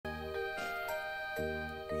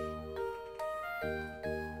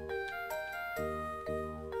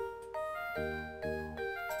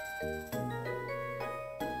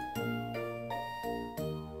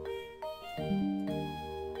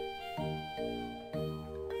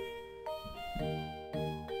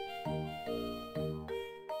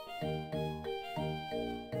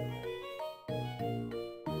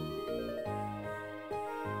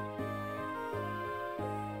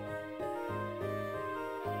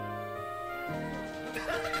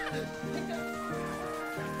Throw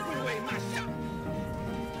away my shot!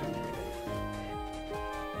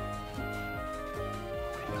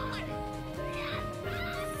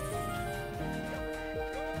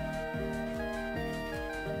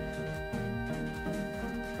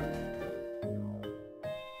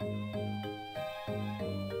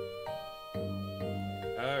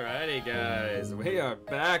 Alrighty guys, we are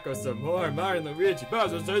back with some more Mario and Luigi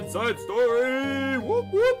Bowser's Inside Story!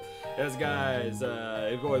 Whoop whoop! Yes guys,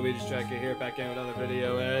 your boy Luigi's Tracker here, back in with another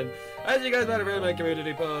video, and as you guys might have read my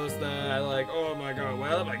community post, like, oh my god,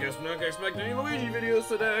 well, I guess we're not gonna expect any Luigi videos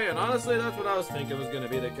today, and honestly, that's what I was thinking was gonna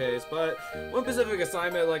be the case, but one specific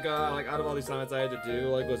assignment, like out of all these assignments I had to do,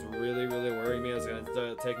 like, was really worrying me. It was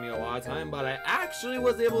gonna take me a lot of time, but I actually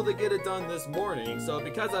was able to get it done this morning, so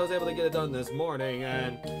because I was able to get it done this morning,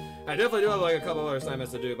 and I definitely do have, like, a couple other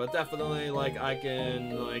assignments to do, but definitely, like, I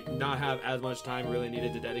can, like, not have as much time really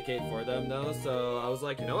needed to dedicate for them, though, so I was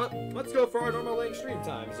like, you know what, let's go for our normal length stream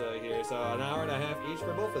times here, so an hour and a half each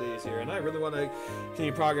for both of these here, and I really want to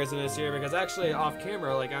continue progress in this here, because actually, off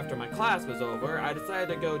camera, like, after my class was over, I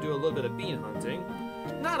decided to go do a little bit of bean hunting.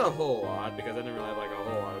 Not a whole lot, because I didn't really have, like, a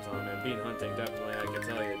whole lot of time, and bean hunting definitely, I can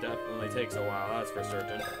tell you, definitely takes a while, that's for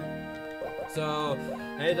certain. So,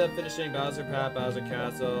 I ended up finishing Bowser Path, Bowser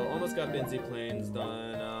Castle, almost got Binzy Plains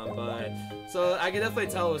done, but, so I can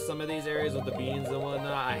definitely tell with some of these areas with the beans and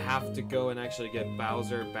whatnot, I have to go and actually get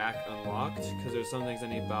Bowser back unlocked, because there's some things I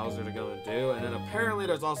need Bowser to go and do, and then apparently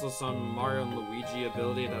there's also some Mario and Luigi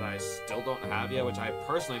ability that I still don't have yet, which I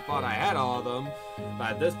personally thought I had all of them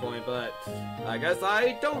at this point, but I guess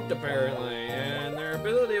I don't apparently, and their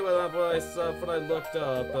ability, when I looked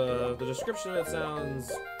up, the description of it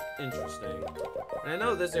sounds interesting. And I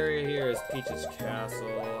know this area here is Peach's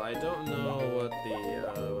Castle. I don't know what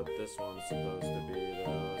what this one's supposed to be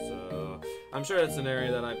though, so I'm sure it's an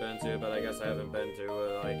area that I've been to, but I guess I haven't been to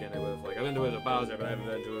it, like, in it with, like, I've been to it with Bowser, but I haven't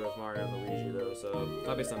been to it with Mario and Luigi though, so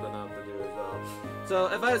that'll be something I'll have to do as well. So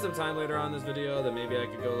if I had some time later on in this video, then maybe I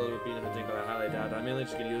could go a little bit bean hunting, but I highly doubt it. I'm mainly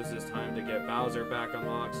just gonna use this time to get Bowser back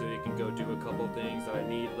unlocked so he can go do a couple things that I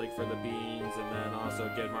need, like, for the beans, and then also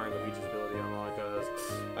get Mario and Luigi's ability unlocked, because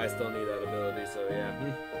I still need that ability, so yeah.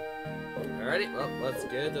 Alrighty, well, let's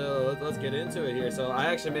get into it here. So I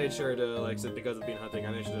actually made sure to, like, because of bean hunting,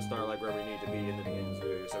 I made sure to start, like, where we need to be in the beginning of this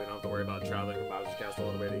video, so we don't have to worry about traveling from Bowser's Castle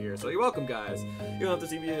all the way to here. So you're welcome, guys. You don't have to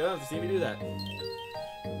see me do that.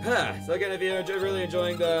 So again, if you're really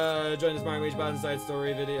enjoying this Mario and Luigi Bowser's Inside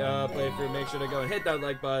Story video playthrough, make sure to go and hit that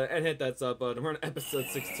like button and hit that sub button. We're on episode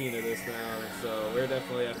 16 of this now, so we're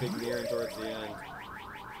definitely, I think, nearing towards the end.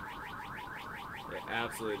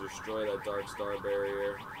 Absolutely destroy that dark star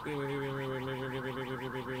barrier.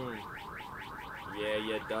 Yeah,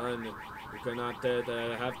 you're done. You cannot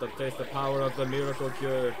have to taste the power of the miracle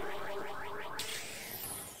cure.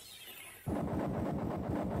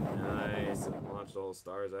 Nice. Launch those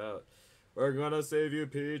stars out. We're gonna save you,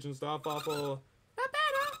 Peach, and stop awful. Not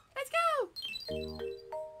bad, huh? Let's go!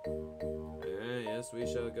 Yeah, yes, we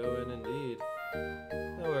shall go in indeed.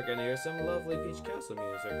 Now we're gonna hear some lovely Peach Castle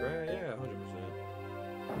music, right? Yeah, 100%.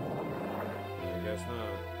 I guess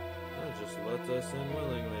not. That just lets us in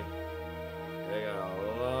willingly. They got a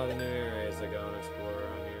lot of new areas to go and explore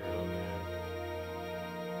around here, oh man.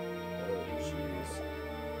 Oh jeez.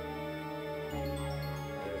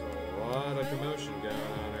 There's a lot of commotion going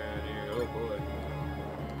on around here, oh boy.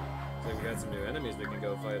 Looks like we got some new enemies we can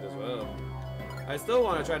go fight as well. I still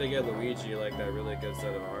want to try to get Luigi, like, that really good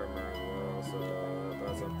set of armor as well, so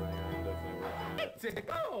that's something I'm definitely working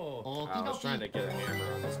on. I was trying to get a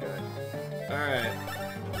hammer on this guy. Alright.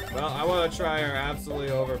 Well, I want to try our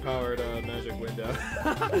absolutely overpowered magic window.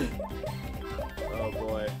 Oh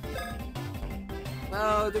boy.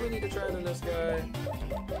 Oh, do we need to try it on this guy?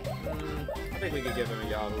 I think we could give him a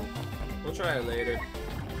Yahoo. We'll try it later.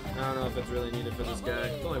 I don't know if it's really needed for this guy.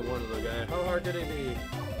 It's only one little guy. How hard could he be?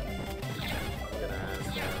 I'm gonna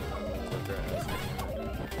ask him. That's what they're asking.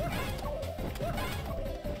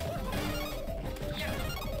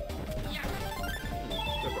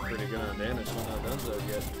 Took a pretty good amount of damage, but not done so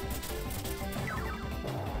good.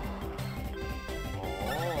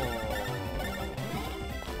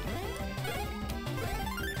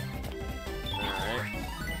 Alright.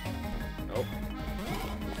 Nope.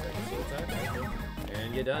 Second soul attack. And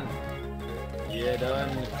you're done. You're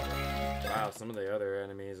done. Wow, some of the other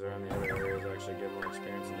enemies around the other areas actually get more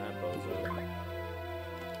experience than that bozo.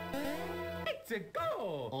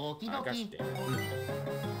 Go! Gosh damn it.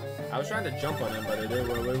 I was trying to jump on him, but it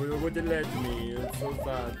wouldn't let me. It's so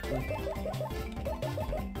sad.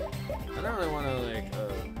 I don't really want to, like,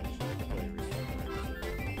 actually, I could probably reset my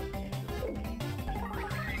reserve.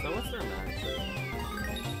 So what's their max?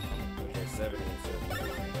 haven't even said.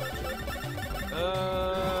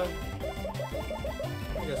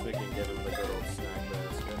 I guess we can give him the good old snack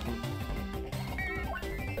basket.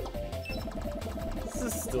 This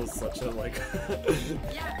is still such a, like...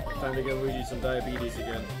 Time to give Luigi some diabetes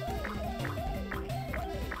again.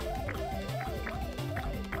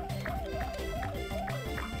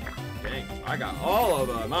 Dang, I got all of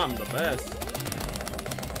them. I'm the best.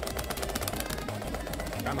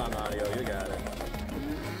 Come on, Mario, you got it.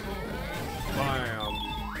 Bam.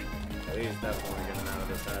 He's definitely getting out of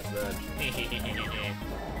this hatch then.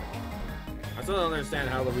 I still don't understand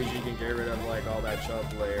how Luigi can get rid of like all that chub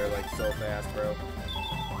layer like so fast, bro.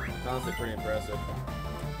 It's honestly pretty impressive.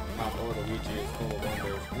 Oh, Luigi is full of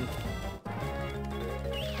wonders.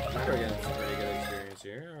 We're getting some pretty good experience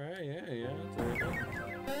here. Alright, yeah.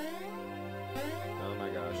 Oh my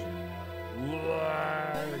gosh.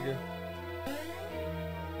 Warg.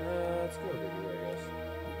 Let's go to I guess.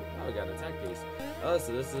 Oh, we got an attack piece. Oh, so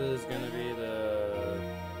this is gonna be the...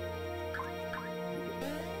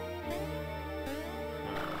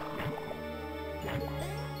 I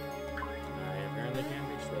apparently can't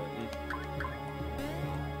reach that.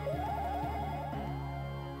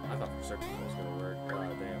 I thought for certain it was gonna work.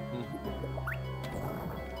 God damn.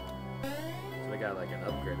 So we got like an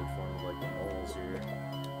upgraded form of like the moles here.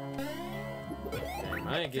 Dang,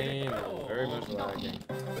 my game is very much lagging.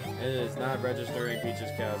 It is not registering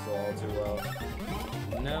Peach's Castle all too well.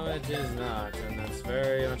 No, it is not, and that's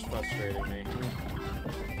very much frustrating me.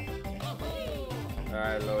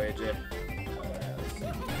 Alright, Luigi.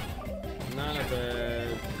 None of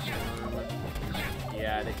it.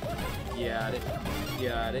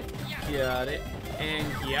 Got it. And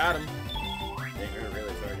got him. Dang, we're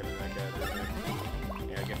really targeting that guy, didn't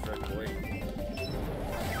we? Yeah, get friggin' away.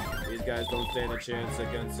 These guys don't stand a chance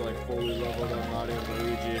against like fully leveled up Mario and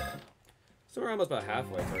Luigi. So we're almost about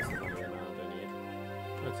halfway towards the money amount I need.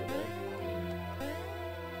 Not too bad.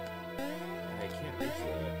 I can't reach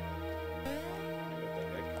that. What the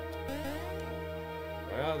heck?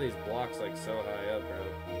 Why are all these blocks like so high up, bro?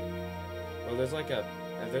 Well, there's like an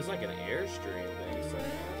airstream thing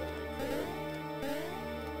somewhere that I could.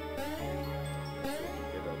 So we can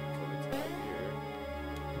get up to the top here.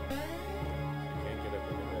 Can't get up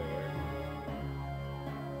over there.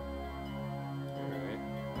 Alright.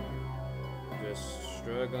 Just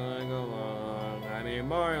struggling along. I mean,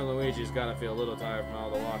 Mario and Luigi's gotta feel a little tired from all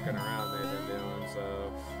the walking around they've been doing, so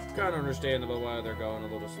it's kind of understandable why they're going a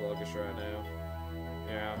little sluggish right now.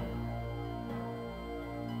 Yeah.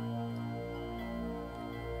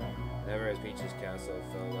 Never has Peach's Castle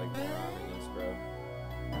felt like more ominous, bro.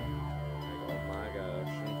 Like, oh my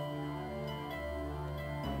gosh.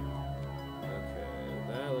 Okay,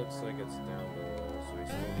 that looks like it's down below, so we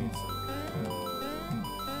still need some kind of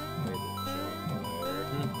way to jump there.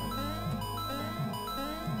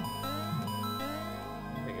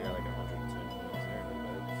 I think I got like 110 points there, not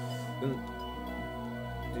bad.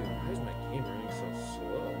 Dude, why is my game running so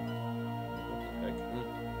slow? What the heck?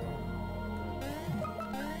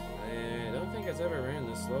 I don't think it's ever ran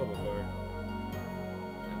this slow before.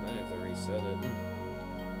 And then I have to reset it.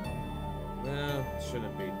 Well, it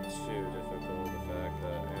shouldn't be too difficult, the fact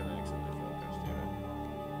that I accidentally focused, you know.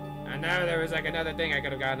 I know there was like another thing I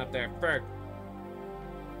could have gotten up there first.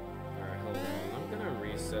 Alright, hold on. I'm gonna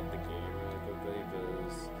reset the game really quickly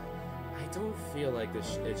because I don't feel like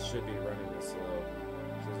this it should be running this slow.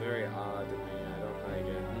 This is very odd to me. I don't like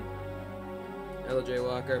it. Hello, Jay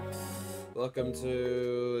Walker. Welcome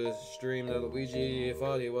to the stream that Luigi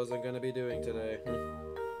thought he wasn't going to be doing today.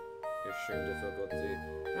 Your stream difficulty.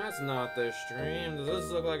 That's not the stream. Does this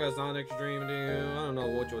look like a Sonic stream to you? I don't know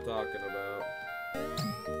what you're talking about.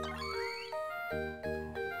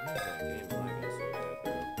 Why is that game lagging so bad,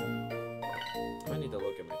 bro? I need to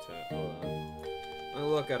look at my tab. Hold on. I'm gonna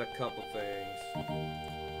look at a couple things.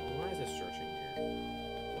 Why is it searching here?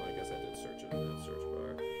 Well, I guess I did search it in that search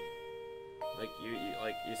bar. Like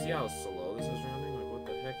you see how slow this is running? Like what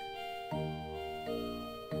the heck?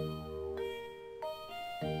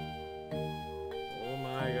 Oh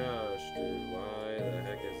my gosh, dude! Why the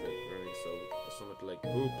heck is it running so much like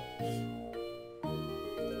poop?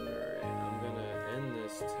 Alright, I'm gonna end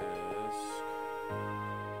this task.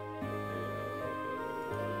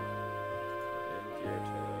 End your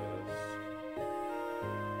task.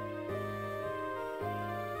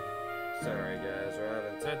 Sorry guys, we're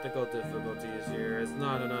having technical difficulties here. It's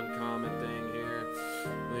not an uncommon thing here.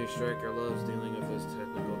 Lee Striker loves dealing with his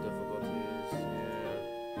technical difficulties.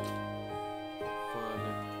 Yeah. Fun.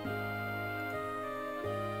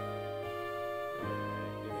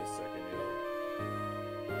 Alright, give me a second, y'all.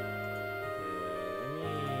 Yeah, let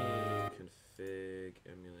me config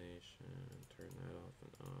emulation.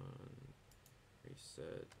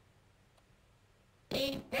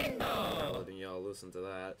 listen to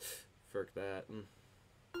that. Frick that.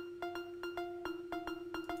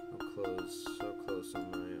 So close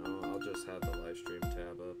on my... Oh, I'll just have the live stream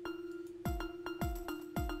tab up.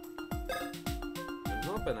 I'm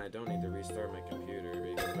hoping I don't need to restart my computer,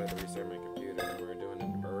 because if I have to restart my computer, then we're doing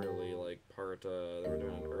an early, like, part, we're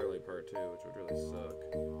doing an early part 2, which would really suck.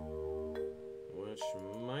 Which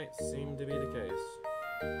might seem to be the case.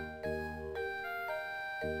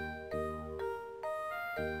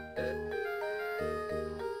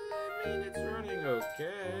 I mean, it's running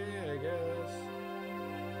okay, I guess.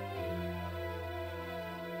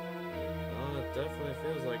 It definitely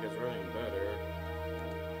feels like it's running better.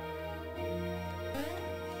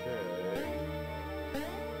 Okay.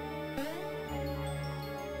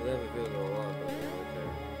 It definitely feels a lot better. Okay.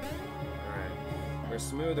 Alright. We're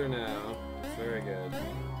smoother now. It's very good.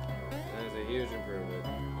 That is a huge improvement.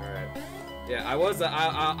 Alright. Yeah, I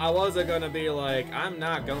wasn't gonna be like, I'm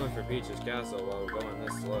not going for Peach's Castle while we're going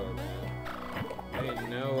this slow, man. Ain't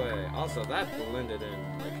no way. Also, that blended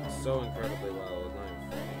in, like, so incredibly well. It's not even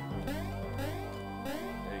funny.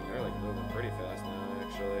 They're like moving pretty fast now,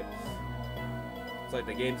 actually. It's like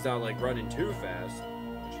the game's not like running too fast.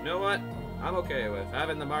 But you know what? I'm okay with.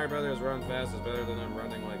 Having the Mario Brothers run fast is better than them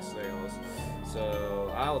running like snails.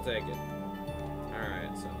 So, I'll take it.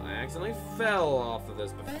 Alright, so I accidentally fell off of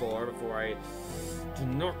this before I did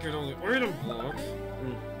not get all the item blocks.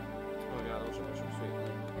 Oh god, Ultra Mushroom, sweet.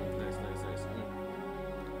 Nice.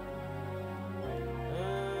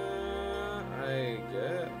 I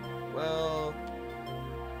get... Well...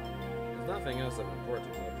 There's nothing else of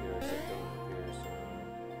importance up here except going up here, so...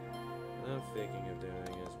 What I'm thinking of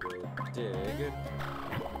doing is we'll dig...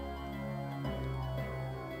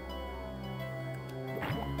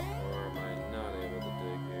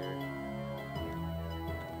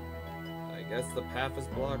 I guess the path is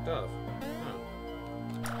blocked off. Huh.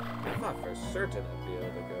 I thought for certain I'd be able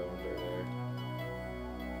to go under there.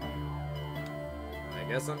 I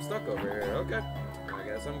guess I'm stuck over here. Okay. I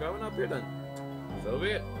guess I'm going up here then. So be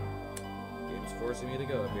it. Game's forcing me to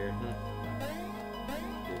go up here.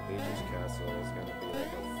 Dude, Peach's Castle is gonna be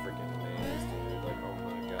like a freaking maze, dude. Like, oh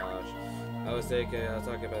my gosh. I was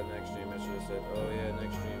talking about next stream. I should have said, oh yeah,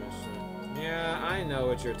 next stream is soon. Yeah, I know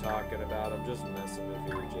what you're talking about. I'm just messing with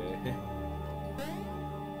you, Jay.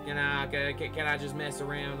 Can I just mess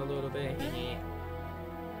around a little bit? Okay,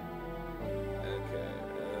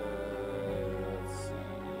 let's see,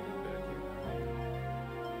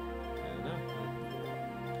 back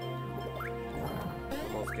here.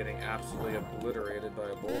 Almost getting absolutely obliterated by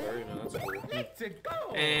a boulder, you know, that's cool. Let's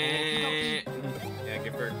go! Yeah,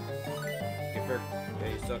 get hurt. Yeah,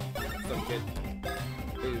 you suck, kid.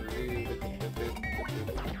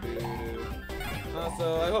 Also,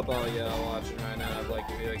 I hope all y'all watching right now have liked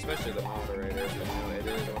the video, especially the moderators, because, you know, it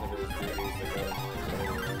is one of his duties to go on.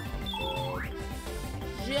 So,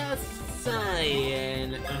 just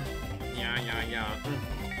saying. Yeah.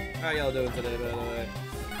 How y'all doing today, by the way?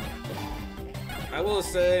 I will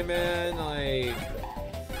say, man, like,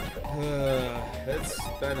 it's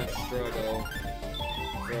been a struggle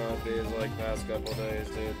throughout these, like, past couple days,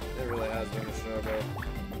 dude. It really has been a struggle.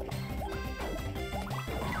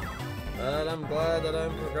 But I'm glad that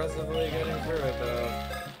I'm progressively getting through it, though.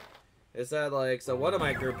 It's that, like, so one of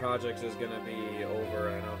my group projects is gonna be over,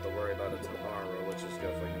 and I don't have to worry about it tomorrow, which is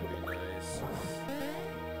definitely gonna be nice.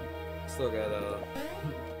 Still gotta...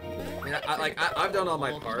 I've done all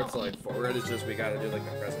my parts, like, for it. It's just we gotta do, like,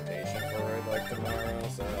 the presentation for it, like, tomorrow,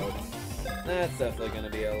 so... That's definitely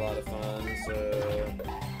gonna be a lot of fun, so...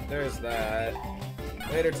 There's that.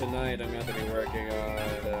 Later tonight, I'm going to be working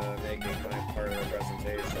on making my part of the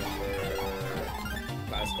presentation for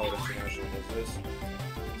Class called International Business.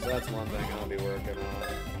 So that's one thing I'll be working on.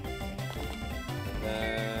 And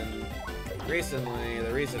then, recently,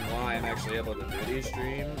 the reason why I'm actually able to do these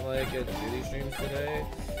streams today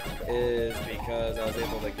is because I was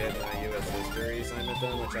able to get my U.S. history assignment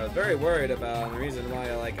done, which I was very worried about. And the reason why,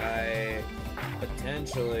 I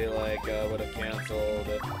potentially, would have canceled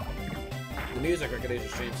the music recognition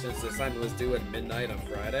stream since the assignment was due at midnight on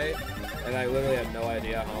Friday, and I literally had no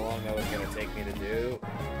idea how long that was going to take me to do.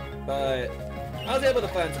 But I was able to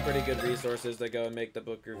find some pretty good resources to go and make the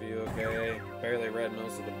book review, okay? Barely read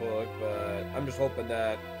most of the book, but I'm just hoping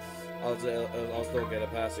that I'll still get a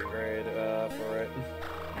passing grade for it.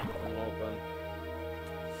 I'm hoping.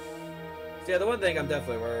 So yeah, the one thing I'm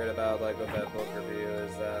definitely worried about, with that book review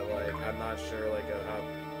is that, I'm not sure, how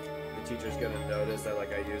the teacher's gonna notice that, I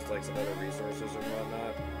used, some other resources or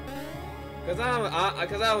whatnot. Cause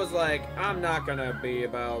I was like, I'm not gonna be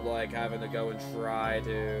about, having to go and try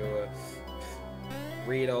to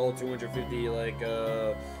read a whole 250,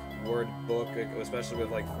 word book, especially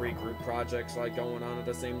with like 3 group projects like going on at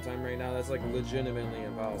the same time right now. That's like legitimately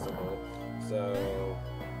impossible. So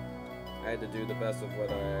I had to do the best of what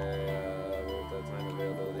with the time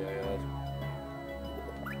availability I had.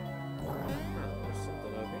 Oh, there's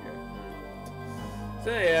something up here.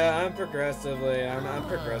 So yeah, I'm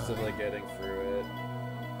progressively getting through it.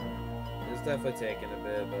 It's definitely taking a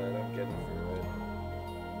bit, but I'm getting through it.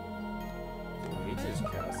 Peach's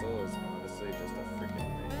castle is honestly just a freaking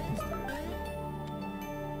maze, dude.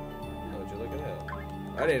 Oh, would you look at that?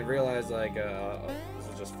 I didn't realize like this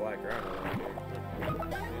was just flat ground around here.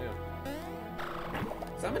 Yeah.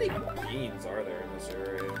 So how many beans are there in this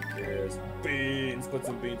area? Yes, beans. Put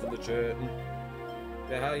some beans in the chat.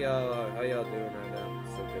 Yeah, how y'all doing right now?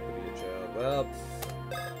 So good to be a child. Well,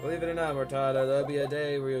 believe it or not, Mortada, there'll be a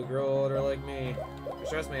day where you'll grow older like me.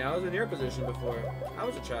 Trust me, I was in your position before. I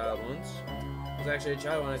was a child once. I was actually a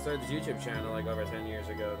child when I started this YouTube channel like over 10 years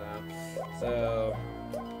ago now. So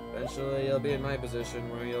eventually you'll be in my position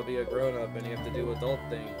where you'll be a grown-up and you have to do adult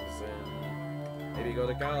things and maybe go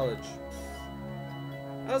to college.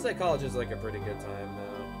 I would say college is like a pretty good time though.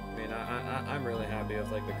 I mean, I'm really happy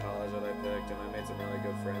with like the college that I picked, and I made some really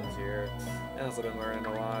good friends here. And also been learning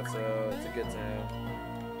a lot, so it's a good time.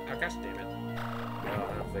 Oh gosh damn it. Well,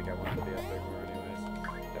 I don't think I wanted to be up there more anyways.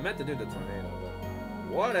 I meant to do the tornado, but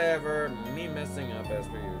whatever. Me messing up as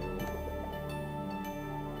per usual.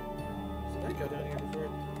 Did I go down here before?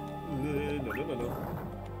 No.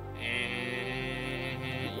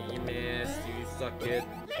 You missed. You suck it.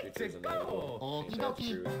 Let's go. Okie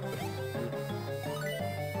dokie.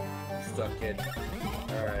 Suck it.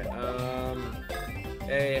 Alright,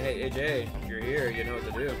 Hey, Jay, if you're here, you know what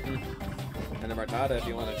to do. And the Mortada, if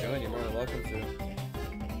you want to join, you're more than welcome to.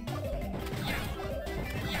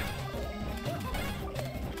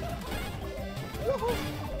 Woohoo!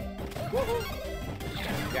 Woohoo!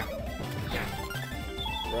 Yeah.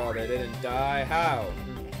 Bro, they didn't die. How?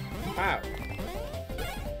 How?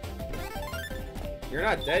 You're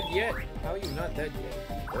not dead yet? How are you not dead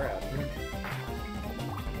yet? Crap.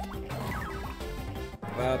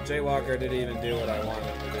 Well, Jaywalker didn't even do what I wanted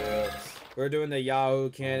him to do. We're doing the Yahoo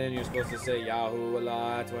cannon. You're supposed to say Yahoo a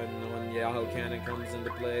lot when Yahoo cannon comes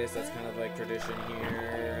into place. That's kind of like tradition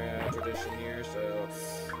here. So,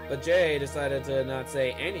 but Jay decided to not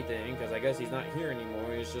say anything because I guess he's not here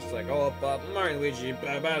anymore. He's just like, oh, Mario and Luigi,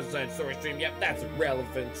 Bowser's story stream. Yep, that's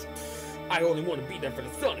irrelevant. I only want to be there for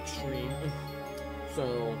the Sonic stream.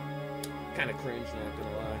 So, kind of cringe, not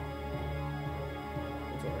gonna lie.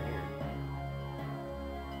 What's over here?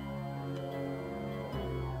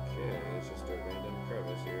 Okay, it's just a random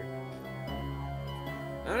crevice here.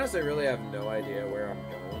 I honestly really have no idea where I'm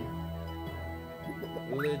going.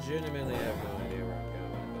 Legitimately have no idea where I'm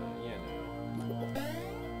going, but you know.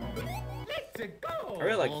 Let's go. I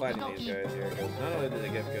really like fighting these guys here, because not only do they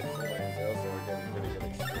give good coins, they also are getting pretty good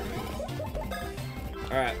experience.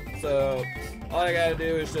 Alright, so all I gotta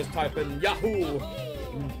do is just type in Yahoo!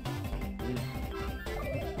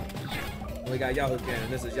 We got Yahoo Cannon.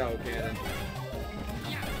 This is Yahoo Cannon.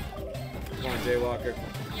 Come on, Jaywalker.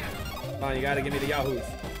 Come on, you gotta give me the Yahoos.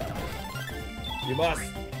 You must.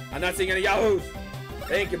 I'm not seeing any Yahoos.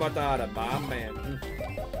 Thank you, Mortada, my man.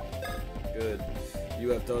 Good. You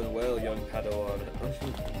have done well, young Padawan.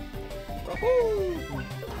 Wahoo!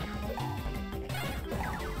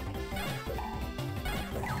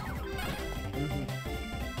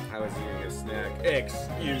 I was eating a snack.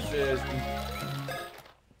 Excuses.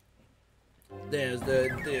 There's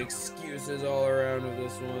the excuses all around with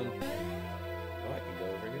this one. Oh, I can go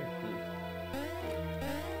over here.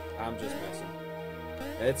 I'm just messing.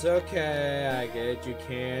 It's okay. I get you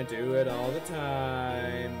can't do it all the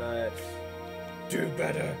time, but do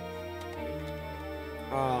better.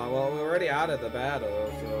 Well, we're already out of the battle,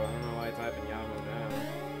 so I don't know why I type in Yahoo now.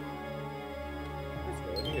 Let's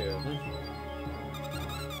go here.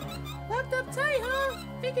 Locked up tight, huh?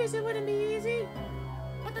 Figures it wouldn't be easy.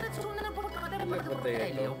 Look what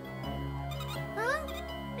they go. Huh?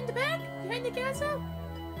 In the back? Behind the castle?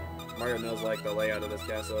 Mario knows like the layout of this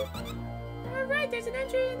castle. Alright, there's an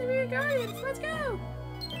entry in the rear gardens. Let's go!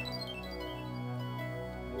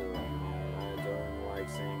 I don't like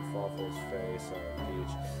seeing Fawful's face on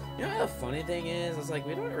Peach. You know the funny thing is, it's like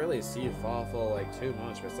we don't really see Fawful like too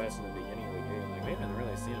much besides in the beginning of the game. Like we haven't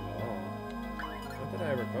really seen him at all. What did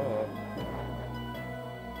I recall?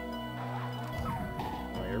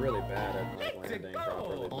 Oh, you're really bad at like landing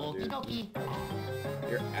properly, my dude.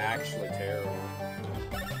 You're actually terrible.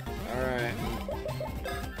 Alright.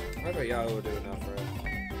 What about Yahoo do enough for it?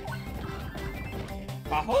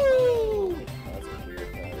 Ahoo! That's a weird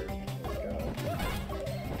pattern. Oh god.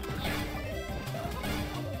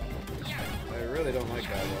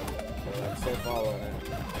 still following it.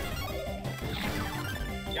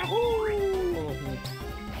 Yahoo!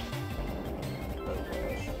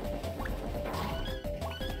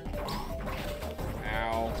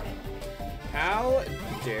 Ow. How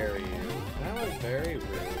dare you? That was very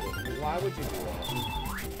rude. Why would you do that?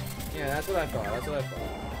 Yeah, that's what I thought. That's what I thought.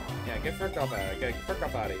 Yeah, get frick up out of here. Get frick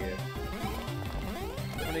up out of here.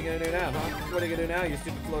 What are you gonna do now, huh? What are you gonna do now, you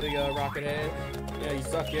stupid floating rocket head? Yeah, you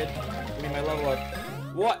suck, kid. Give me my level up.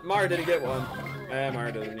 What? Mario didn't get one.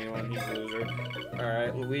 Mario doesn't need one. He's a loser.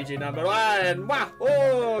 Alright, Luigi number 1. Wow!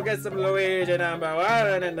 Oh, get some Luigi number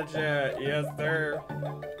 1 in the chat. Yes, sir.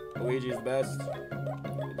 Luigi's best.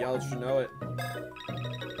 Y'all should know it.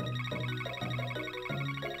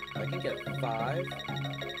 I can get 5.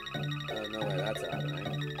 No way, that's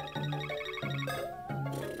happening.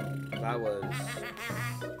 That was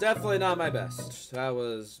definitely not my best. That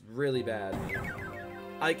was really bad.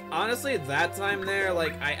 Like, honestly, that time there,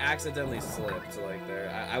 like, I accidentally slipped, like,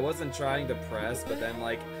 there. I wasn't trying to press, but then,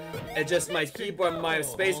 like, it just, my keyboard, my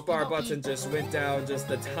spacebar button just went down just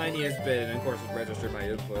the tiniest bit, and of course it registered my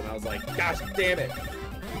input, and I was like, gosh damn it!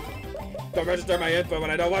 Don't register my input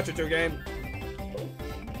when I don't want you to, game!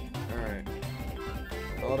 Alright.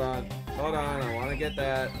 Hold on, I want to get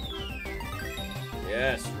that.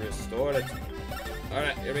 Yes, restored it.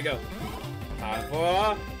 Alright, here we go. Time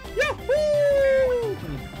for Yahoo!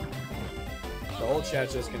 The whole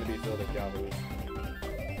chat's just gonna be filled with Yahoos.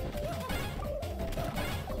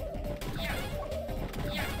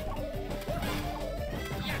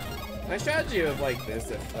 My strategy of like this,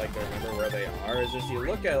 if like I remember where they are, is just you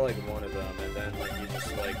look at like one of them and then like you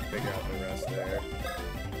just like figure out the rest there.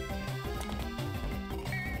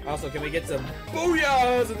 Also, can we get some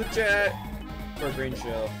booyahs in the chat for Green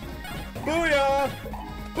Shell? Booyah!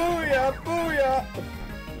 Booyah! Booyah!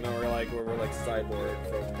 You know, we're like Cyborg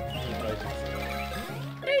from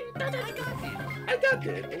I got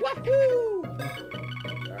it! Wahoo!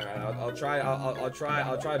 Alright,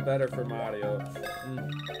 I'll try better for Mario.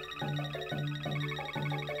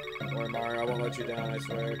 Don't worry, Mario, I won't let you down, I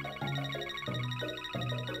swear.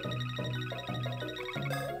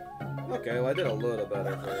 Okay, well I did a little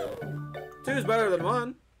better for you. 2's better than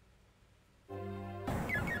 1.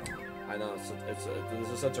 I know, this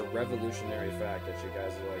is such a revolutionary fact that you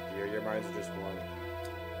guys are like, your minds are just blown.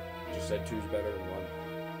 You just said 2's better than 1.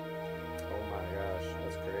 Oh my gosh,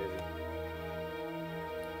 that's crazy.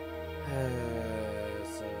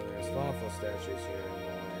 So there's fossil statues here.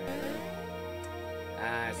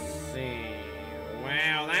 I see.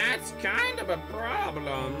 Well, that's kind of a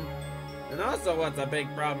problem. And also what's a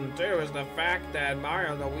big problem too is the fact that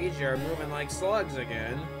Mario and Luigi are moving like slugs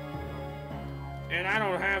again. And I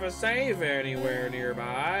don't have a save anywhere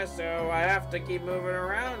nearby, so I have to keep moving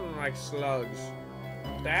around like slugs.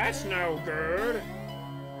 That's no good.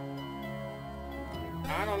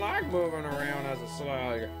 I don't like moving around as a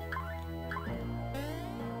slug.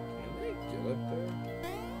 Can they get up there?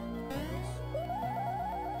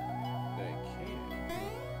 They can't.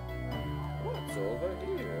 What's over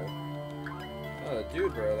here? Oh, the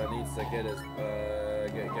dude bro that needs to get his,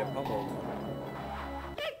 get pummeled.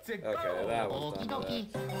 Okay, that was done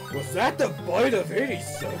with that. Was that the bite of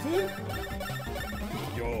 87?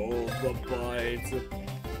 Yo, the bite.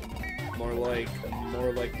 More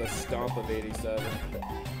like the stomp of 87.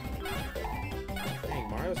 Dang,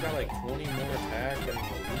 Mario's got like 20 more attack than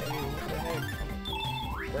Luigi. What the heck?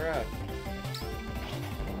 Bruh.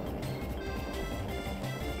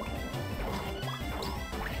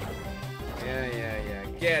 Yeah.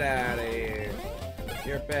 Get out of here.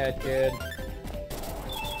 You're bad, kid.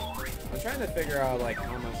 I'm trying to figure out like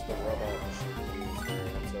how much the robot should use there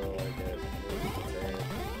until I get there.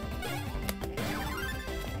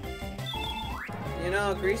 You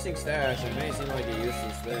know, increasing stash, it may seem like a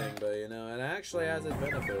useless thing, but you know, it actually has its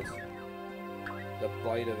benefits. The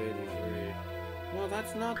bite of 83. Well,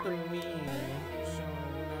 that's not the mean, so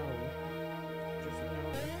no. Just no.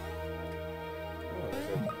 Oh, there's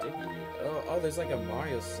a diggy. Oh, there's like a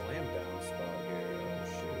Mario slam down spot here. Oh,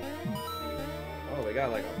 shoot. Oh, we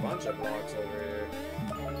got like a bunch of blocks over here.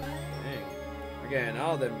 Dang. We're getting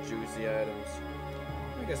all them juicy items.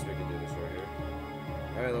 I guess we can do this right here.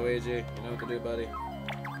 Alright, Luigi. You know what to do, buddy.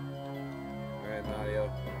 Alright, Mario.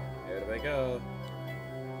 Here we go.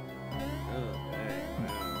 Oh, dang.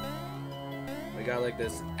 Wow. We got like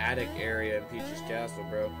this attic area in Peach's castle,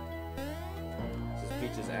 bro. This is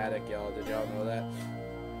Peach's attic, y'all. Did y'all know that?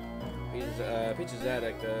 Peach's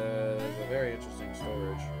attic is a very interesting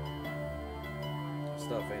storage.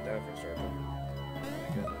 Stuff ain't that for certain. Oh my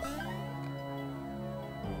goodness.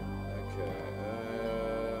 Okay.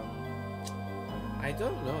 I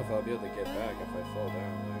don't know if I'll be able to get back if I fall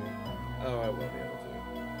down there. Oh, I will be able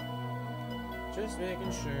to. Just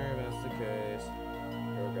making sure that's the case.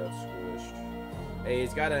 Or got squished. Hey,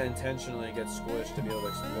 he's gotta intentionally get squished to be able to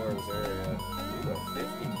explore this area. Ooh, a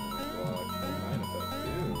 50 coin block. Don't mind if I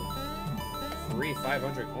do. Free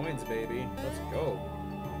 500 coins, baby. Let's go.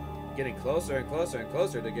 Getting closer and closer and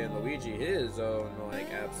closer to getting Luigi his own, like,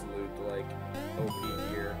 absolute, like, OP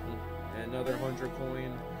gear. Another 100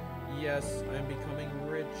 coin. Yes, I'm becoming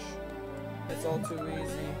rich. It's all too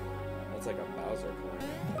easy. That's like a Bowser coin,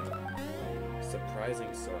 I think.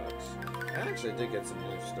 Surprising socks. I actually did get some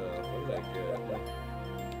new stuff. What did I get?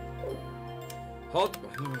 Halt!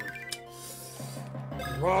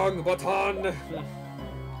 Wrong button!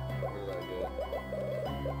 What did I get?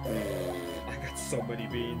 I got so many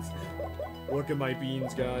beans. Look at my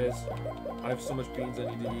beans, guys. I have so much beans I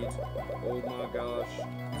need to eat. Oh my gosh.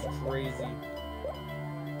 It's crazy.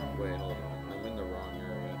 Wait, hold on. I'm in the wrong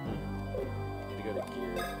area. Need to go to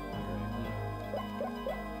gear.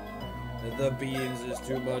 Okay. The beans is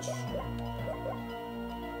too much.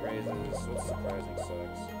 Raises. What's surprising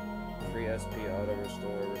sucks? Free SP auto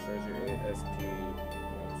restore. Restores your 8 SP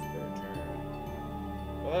once per turn.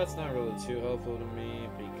 Well, that's not really too helpful to me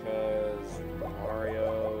because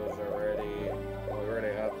Mario is already. Well, we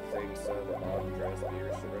already have the thing set at the bottom for SP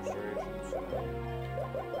restoration, so.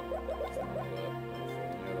 It's not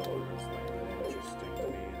that. It's not really interesting to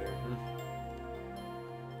me either.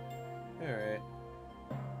 Alright.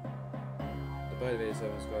 The bite of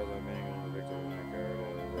 87 squads on Mango and the victim of my card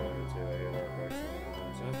is to a halo effects.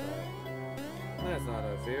 That's not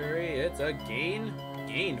a Fury, it's a Gain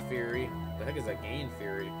Fury. The heck is a Gain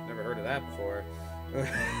Fury? Never heard of that before.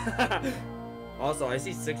 Also, I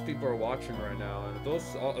see 6 people are watching right now, and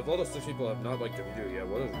if all those 6 people have not liked the video yet,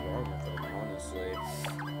 what is wrong with them, honestly?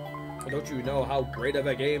 Don't you know how great of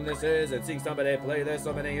a game this is? And seeing somebody play this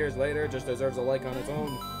so many years later just deserves a like on its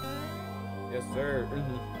own. Yes, sir.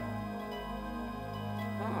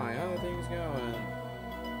 Hi, how are things going?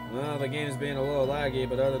 Well, the game's being a little laggy,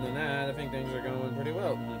 but other than that, I think things are going pretty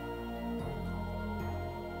well.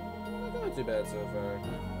 Not going too bad so far.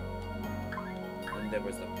 And there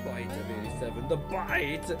was the bite of 87. The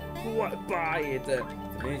bite! What bite? It's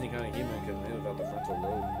amazing how a human can live without the frontal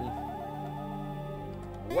lobe.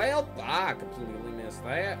 Well, I completely missed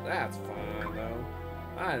that. That's fine, though.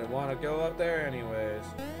 I didn't want to go up there anyways.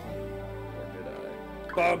 Or did I?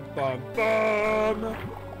 Bum, bum, bum!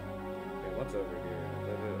 Okay, what's over here?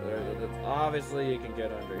 Obviously, you can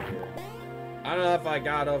get under here. I don't know if I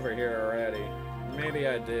got over here already. Maybe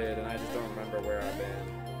I did, and I just don't remember where I've been.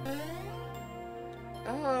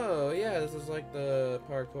 Oh, yeah, this is like the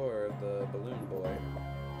parkour of the Balloon Boy.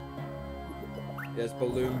 Yes,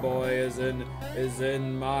 Balloon Boy is in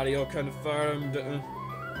Mario confirmed.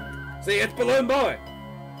 See, it's Balloon Boy!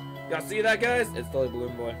 Y'all see that, guys? It's totally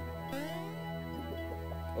Balloon Boy.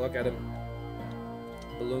 Look at him.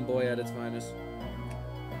 Balloon Boy at its finest.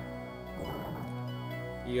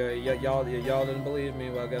 Y'all didn't believe me.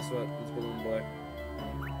 Well, guess what? It's Balloon Boy.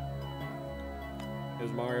 It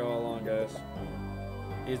was Mario all along, guys.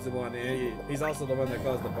 He's the one. He's also the one that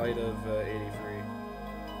caused the bite of 83.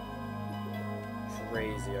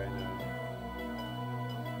 Crazy, I know.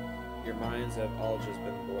 Your minds have all just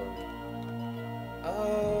been blown.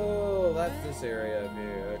 Oh, that's this area up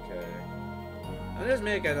here. Okay. I'm just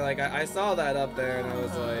making like I saw that up there and I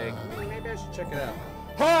was like, maybe I should check it out.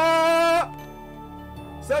 Ha!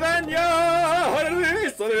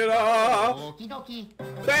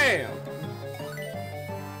 Bam!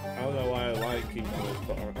 I don't know why I like King on his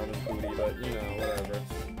booty, but you know, whatever.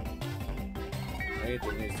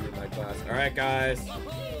 Nathan needs to be in my class. Alright, guys.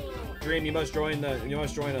 Dream, you must join us.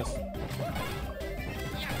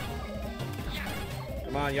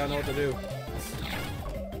 Come on, y'all know what to do.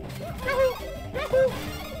 Yahoo! Yahoo!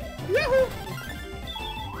 Yahoo!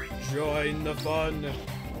 Join the fun.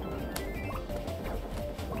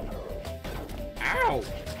 Ow!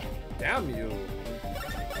 Damn you.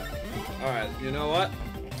 Alright, you know what?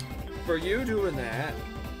 For you doing that,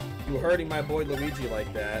 you hurting my boy Luigi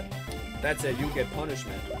like that, that's it, you get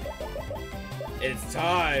punishment. It's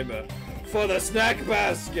time for the snack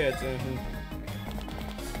basket!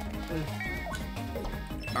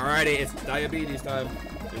 Alrighty, it's diabetes time.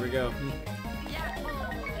 Here we go.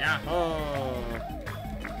 Yahoo!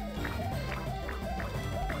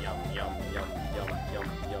 Yum, yum, yum, yum, yum,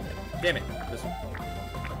 yum. Damn it, this one.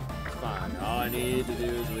 It's fine. All I need to do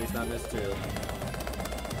is at least not miss 2.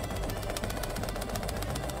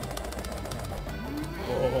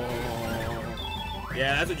 Oh.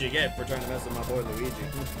 Yeah, that's what you get for trying to mess with my boy Luigi.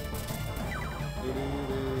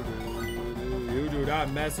 You do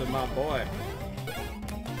not mess with my boy.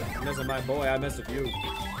 You mess with my boy, I mess with you.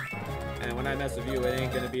 And when I mess with you, it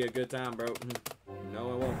ain't gonna be a good time, bro.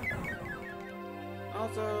 No, it won't.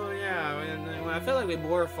 Also, yeah, when I feel like we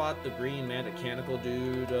more fought the green mechanical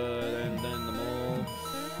dude than the mole.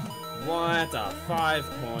 What a 5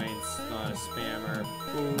 points, not a spammer.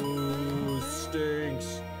 Ooh,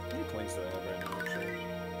 stinks. How many points do I have right now, actually?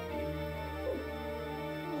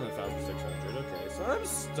 1,600, okay. So I'm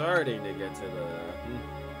starting to get to the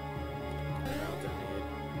mountain heat.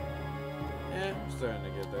 Yeah, I'm starting to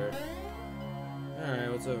get there.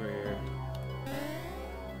 Alright, what's over here?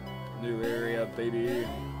 New area, baby.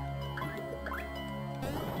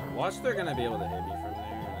 Watch, they're gonna be able to hit me from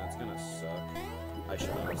there, and that's gonna suck. I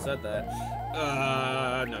should not have said that.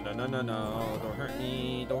 No. Don't hurt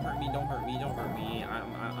me. Don't hurt me. Don't hurt me. Don't hurt me.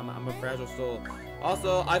 I'm a fragile soul.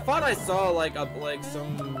 Also, I thought I saw like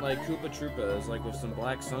some Koopa Troopas like with some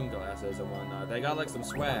black sunglasses and whatnot. They got like some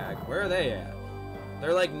swag. Where are they at?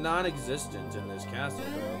 They're like non-existent in this castle,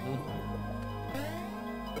 bro.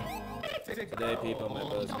 Today, people, my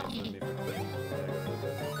buzz can't put me for playing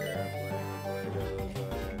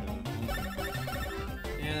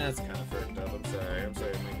yeah, that's kind of fucked up. I'm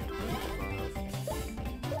sorry making fun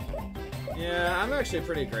of. Yeah, I'm actually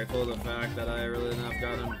pretty grateful to the fact that I really enough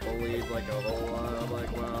gotten bullied like a whole lot,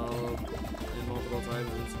 like, well, in multiple times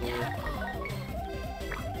in school.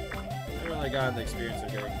 I really got the experience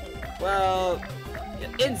of getting, well,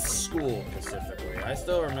 in school specifically. I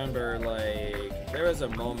still remember, like, there was a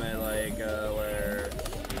moment, like, where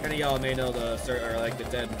any of y'all may know the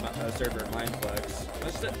dead server Mindflex.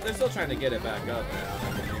 They're still trying to get it back up now,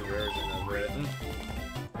 like a new version of it.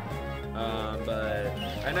 But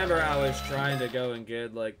I remember I was trying to go and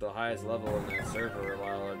get like the highest level in that server a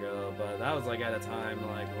while ago, but that was like at a time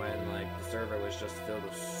like when like the server was just filled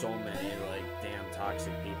with so many like damn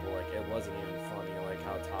toxic people. Like it wasn't even funny like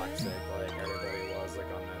how toxic like everybody was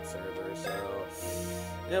like on that server. So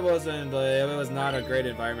it wasn't it was not a great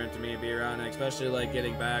environment to me to be around, and especially like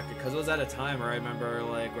getting back because it was at a time where I remember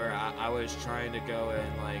like where I was trying to go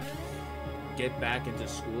and like get back into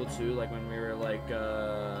school too, like when we were like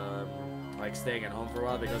staying at home for a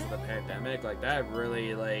while because of the pandemic. Like that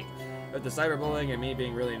really like with the cyberbullying and me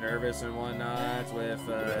being really nervous and whatnot with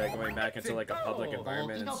going back into like a public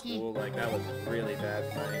environment in school, like that was really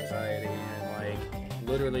bad for my anxiety, and like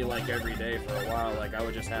literally like every day for a while like I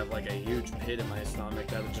would just have like a huge pit in my stomach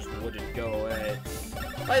that just wouldn't go away.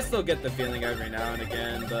 I still get the feeling every now and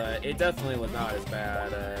again, but it definitely was not as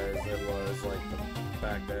bad as it was like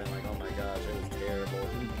back then. Like oh my gosh, it was terrible.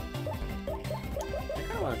 I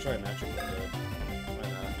kind of want to try Magic Window. Why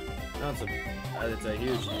not? It's a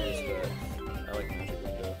huge use, but I like Magic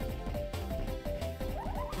Window.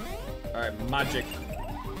 Alright, Magic.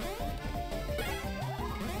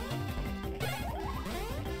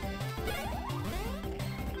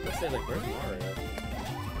 Let's say, like, where's Mario?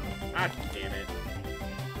 Ah, damn it.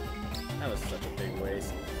 That was such a big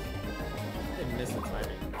waste. I didn't miss the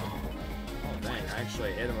timing. Oh, dang, I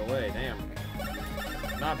actually hit him away, damn.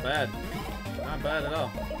 Not bad. Not bad at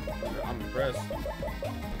all. I'm impressed.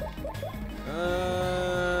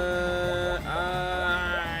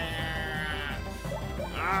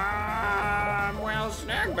 Well,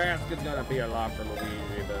 Snack Basket's gonna be a lot for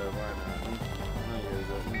Luigi, but why not? I'll use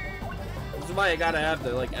it. This is why you gotta have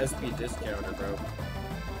the, like, SP discounter, bro.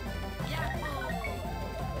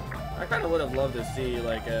 I kinda would've loved to see,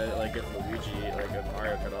 like if Luigi, like, if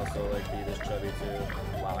Mario could also, like, be this chubby, too.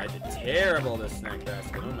 Wow, I did terrible this Snack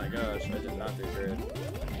Basket. Oh my gosh, I did not do good.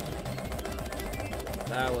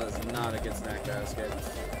 That was not a good Snack Basket.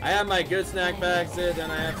 I have my good Snack Basket,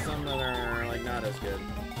 and I have some that are, like, not as good.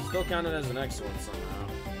 Still counted as an excellent somehow.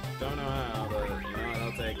 Don't know how, but, you know what,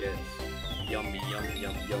 I'll take it. Yummy, yum,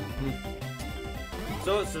 yum, yum.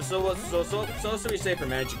 So we say for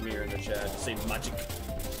Magic Mirror in the chat. Say magic.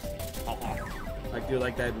 Like, do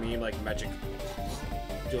like that meme, like magic.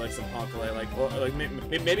 Do like some honk, like, or, like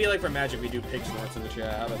maybe like for Magic we do pig snorts in the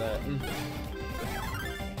chat. How about that?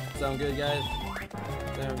 Sound good, guys?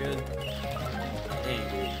 Sound good? Dang,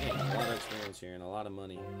 dude, a lot of experience here and a lot of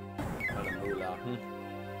money. A lot of moolah.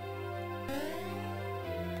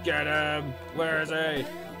 Get him! Where is he?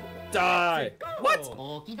 Die! What? I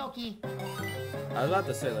was about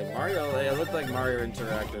to say, like Mario, it looked like Mario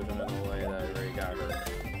interacted in a way that really got hurt.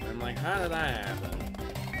 I'm like, how did that happen?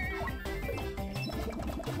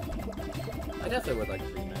 I definitely would like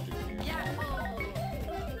to be Magic Mirror.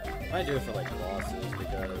 I might do it for like bosses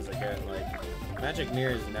because again, like Magic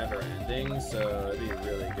Mirror is never ending, so it'd be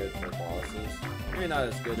really good for bosses. Maybe not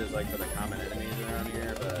as good as like for the common enemies around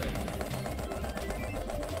here, but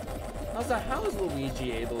also, how is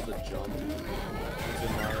Luigi able to jump into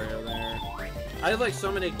Mario there? I have like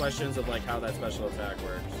so many questions of like how that special attack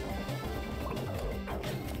works.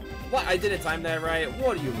 What? I didn't time that right?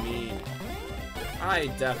 What do you mean? I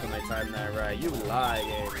definitely timed that right. You lie,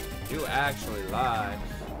 game. You actually lie.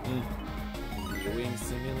 Mewing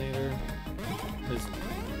simulator? What does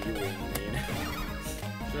mewing mean?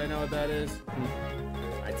 Should I know what that is?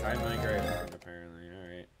 I timed my grade wrong, apparently.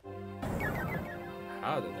 Alright.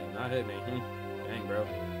 How did that not hit me? Dang, bro.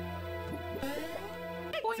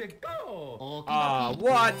 Ah,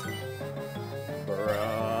 what?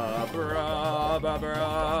 Bruh, bruh, bruh,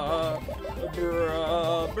 bruh,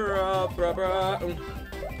 bruh, bruh, bruh, bruh.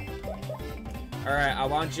 Alright, I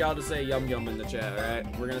want y'all to say yum yum in the chat,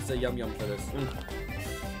 alright? We're gonna say yum yum for this.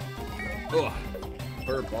 Ugh.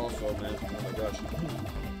 Burp also, man. Oh my gosh.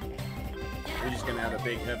 We're just gonna have a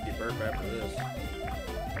big hefty burp after this.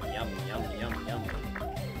 Yum, yum, yum, yum.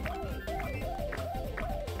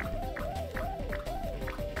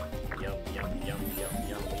 Yum, yum, yum, yum,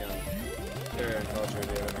 yum, yum. There, culture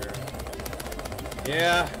over here.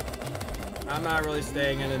 Yeah. I'm not really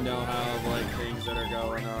staying in the know-how of, like, things that are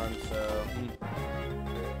going on, so...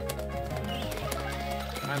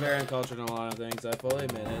 I'm very uncultured in a lot of things, I fully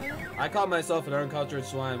admit it. I call myself an uncultured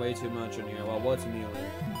swine way too much in here. Well, what's mewing?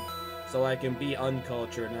 So I can be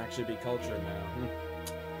uncultured and actually be cultured now.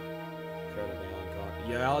 Incredibly uncultured.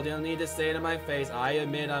 Y'all don't need to say it in my face. I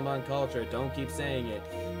admit I'm uncultured. Don't keep saying it.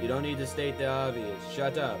 You don't need to state the obvious.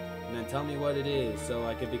 Shut up. And then tell me what it is so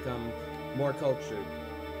I can become more cultured.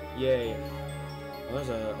 Yay. Oh,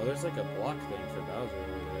 there's like a block thing for Bowser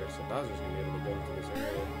over there. So Bowser's gonna be able to go into this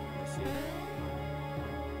area. Let's see.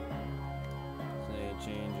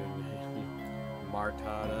 Changing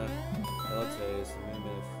Martada, Eltes,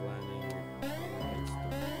 Mimic, Flanning, against the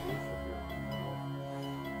roof of your mouth.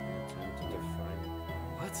 Attempt to define.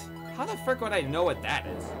 What? How the frick would I know what that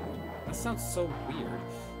is? That sounds so weird.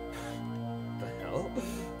 What the hell?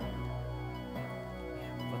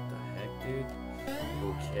 Man, what the heck, dude?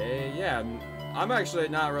 Okay, yeah. I'm actually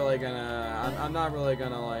not really gonna. I'm not really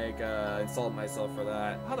gonna like insult myself for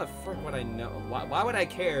that. How the frick would I know? Why would I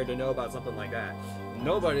care to know about something like that?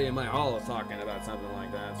 Nobody in my hall is talking about something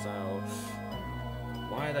like that, so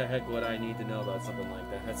why the heck would I need to know about something like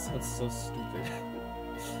that? That sounds so stupid.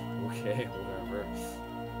 Okay, whatever.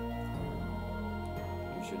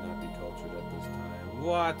 You should not be cultured at this time.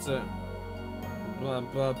 What? Blah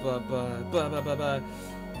blah blah blah blah blah blah blah.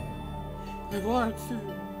 I want to.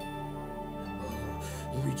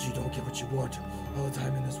 Luigi, don't get what you want all the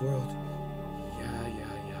time in this world. Yeah.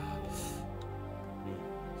 It's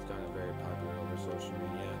kind of very popular over social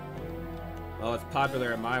media. Well, it's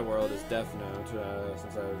popular in my world is Death Note,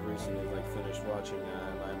 since I recently finished watching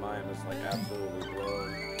that. My mind was absolutely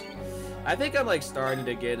blown. I think I'm starting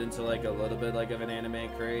to get into a little bit of an anime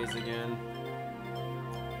craze again.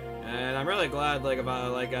 And I'm really glad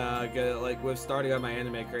about with starting on my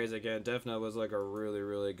anime craze again. Death Note was a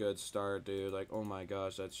really good start, dude. Oh my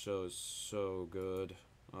gosh, that show is so good.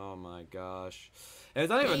 Oh my gosh. And it's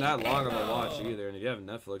not even that long of a watch either. And if you have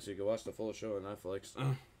Netflix, you can watch the full show on Netflix.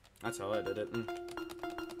 That's how I did it.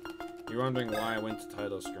 You're wondering why I went to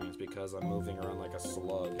title screens, because I'm moving around like a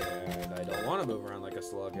slug, and I don't want to move around like a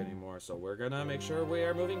slug anymore. So we're gonna make sure we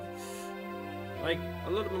are moving a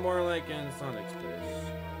little bit more like in Sonic's place.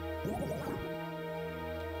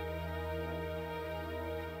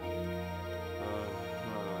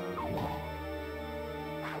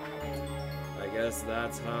 I guess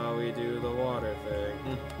that's how we do the water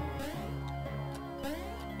thing.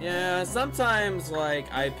 Yeah, sometimes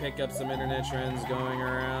I pick up some internet trends going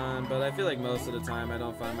around, but I feel like most of the time I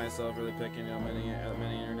don't find myself really picking up many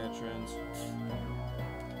internet trends.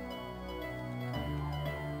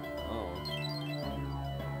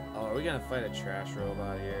 Oh, are we gonna fight a trash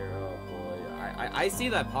robot here? Oh boy, I see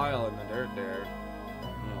that pile in the dirt there. Oh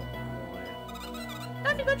boy.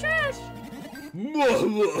 Nothing but trash!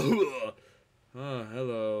 Oh,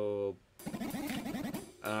 hello.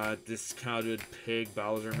 Discounted pig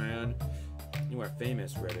Bowser man. You are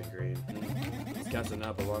famous, red and green. This castle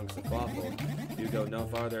now belongs to Fawful. You go no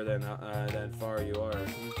farther than far you are.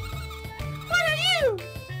 What are you?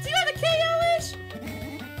 Do you have a KO-ish?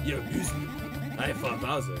 You abuse me. I fought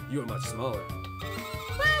Bowser. You are much smaller.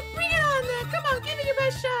 Well, bring it on then. Come on, give it your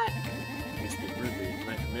best shot. You speak rudely, and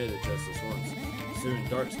I committed justice once. Soon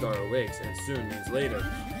Dark Star awakes, and soon means later.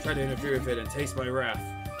 Try to interfere with it and taste my wrath.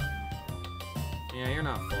 Yeah, you're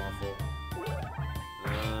not Fawful.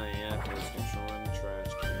 Yeah, please controlling the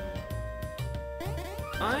trash can.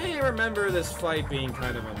 I remember this fight being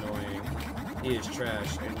kind of annoying. He is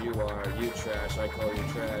trash, and you trash. I call you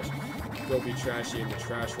trash. Go be trashy in the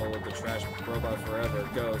trash hole of the trash robot forever.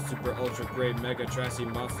 Go, super ultra great mega trashy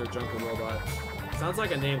monster junker robot. Sounds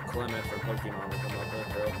like a name Clement from Pokemon would come up with,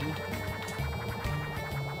 bro.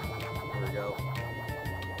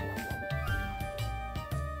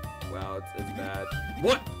 Wow, it's bad.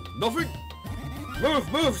 What? Nothing?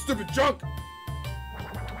 Move, stupid junk!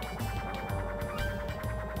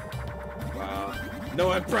 Wow.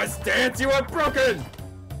 No impressed dance, you are broken!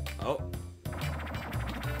 Oh.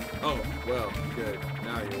 Oh, well, good.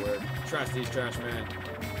 Now you work. Trash these trash, man.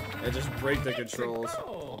 And just break the controls.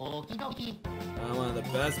 One of the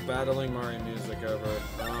best battling Mario music ever.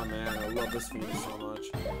 Oh man, I love this feat so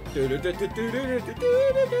much.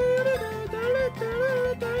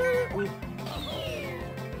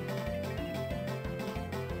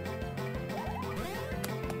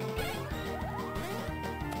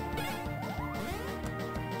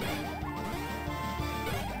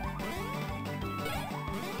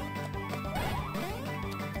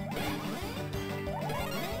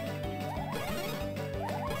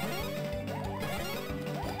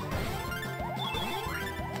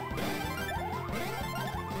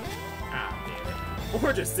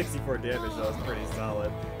 Or just 64 damage, that was pretty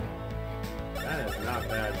solid. That is not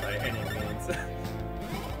bad by any means.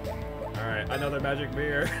 Alright, another magic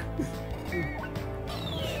beer.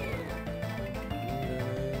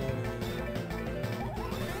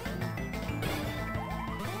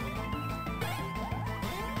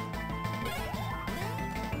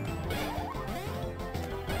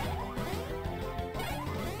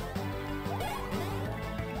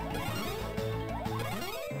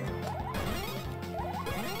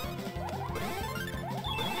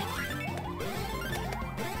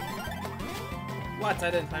 What?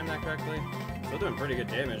 I didn't time that correctly? Still doing pretty good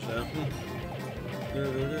damage though.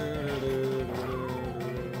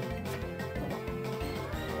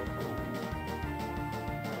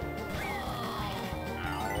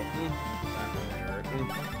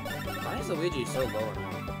 Why is Luigi so low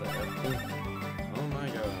now? What the heck? Oh my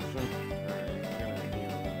gosh. Alright, we're gonna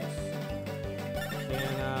heal this.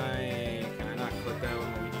 Can I not click that when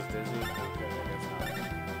Luigi's dizzy? Okay, I guess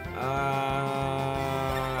not.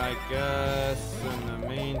 I guess in the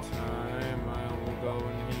meantime, I will go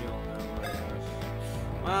and heal him, I guess.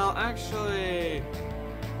 Well, actually...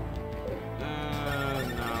 no,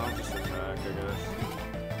 I'll just attack, I guess.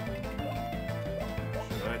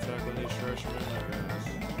 Should I attack with these freshmen? I guess.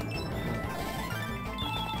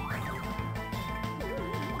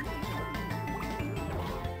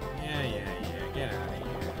 Yeah, get out of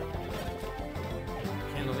here.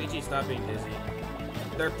 Can Luigi stop being dizzy?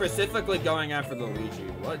 They're specifically going after Luigi.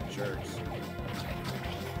 What jerks.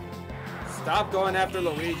 Stop going after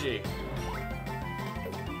Luigi.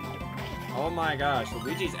 Oh my gosh,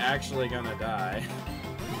 Luigi's actually gonna die.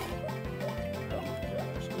 Oh my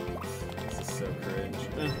gosh, dude. This is so cringe.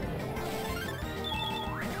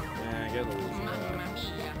 Yeah, get Luigi.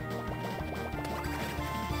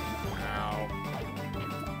 Ow.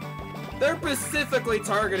 They're specifically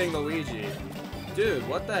targeting Luigi. Dude,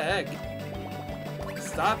 what the heck?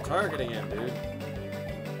 Stop targeting him, dude.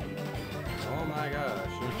 Oh my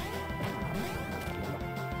gosh.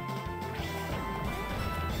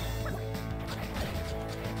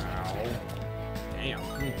 Ow. Damn.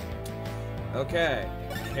 Okay.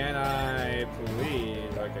 Can I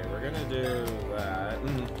please? Okay, we're gonna do that.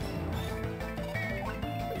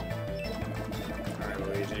 Alright,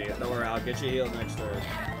 Luigi. Don't worry, I'll get you healed next turn.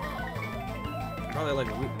 Probably like,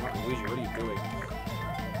 Luigi, what are you doing?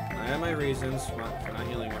 I have my reasons for not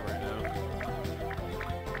healing him right now.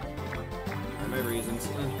 I have my reasons.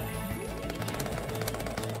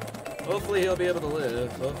 Hopefully he'll be able to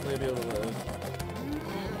live. Hopefully he'll be able to live.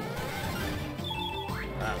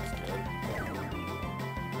 That was good.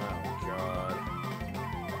 Oh god.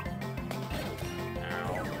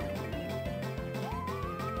 Ow.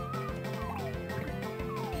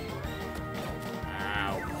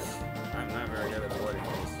 Ow. I'm not very good at avoiding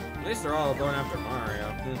these. At least they're all going after Mario.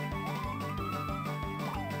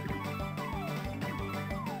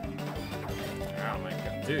 Oh my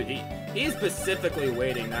god. Dude, he's specifically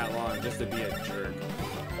waiting that long just to be a jerk.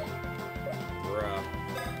 Bruh.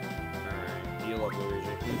 Alright, heal up,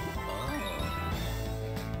 Luigi.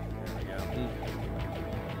 There we go.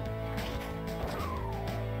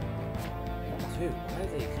 Dude, why do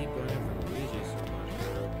they keep going after Luigi so much,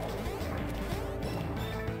 bro?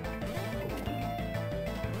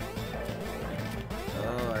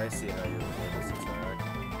 Oh, I see how you play this attack.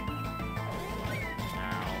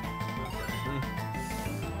 Ow.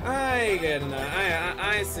 I get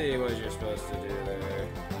I see what you're supposed to do there.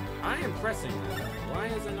 I am pressing that. Why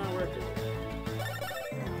is it not working?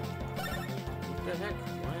 What the heck?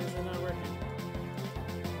 Why is it not working?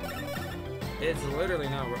 It's literally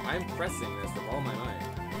not working. I'm pressing this with all my might.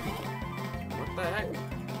 What the heck?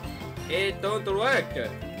 It don't work!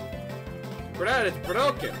 Bro, it's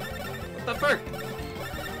broken! What the fuck?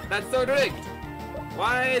 That's so rigged!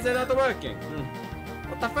 Why is it not working?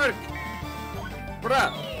 What the fuck?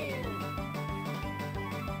 Bruh!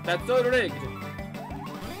 That's so rigged!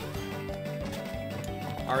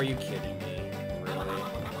 Are you kidding me? Really?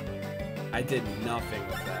 I did nothing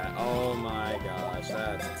with that. Oh my gosh,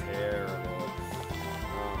 that's terrible.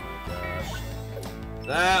 Oh my gosh.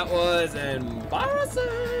 That was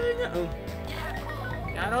embarrassing!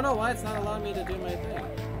 I don't know why it's not allowing me to do my thing.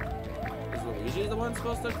 Is Luigi the one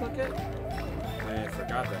supposed to click it? I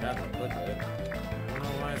forgot to have to click it. I don't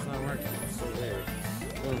know why it's not working. It's so weird.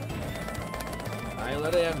 I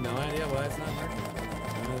literally have no idea why it's not working.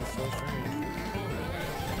 It's so strange.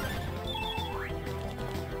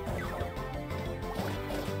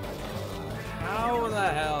 How the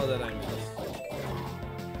hell did I miss?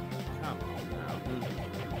 Come on now.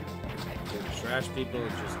 The trash people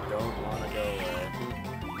just don't want to go away.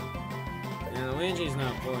 And Luigi's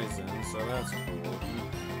not poisoned, so that's cool.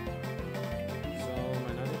 So, am I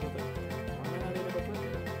not able to... Why am I not able to click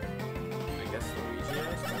it? I guess Luigi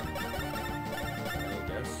has to? I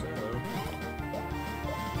guess so.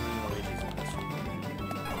 Luigi's in this one.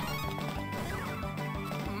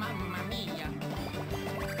 Mamma mia.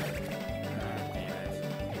 Damn it.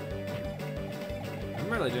 I'm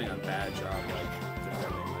really doing a bad job, like,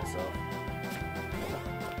 defending myself.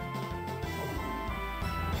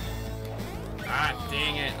 Ah,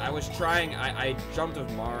 dang it. I was trying. I jumped with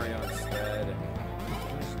Mario instead.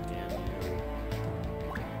 Gosh, damn you.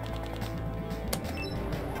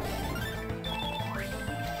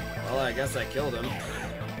 Well, I guess I killed him.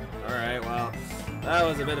 Alright, well, that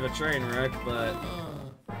was a bit of a train wreck, but...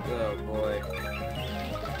 Oh, boy.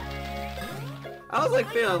 I was, like,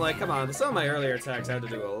 feeling like, come on, some of my earlier attacks had to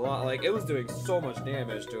do a lot. Like, it was doing so much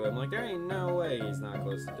damage to him. Like, there ain't no way he's not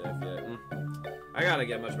close to death yet. I gotta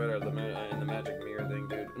get much better at in the magic mirror thing,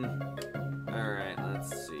 dude. Alright, let's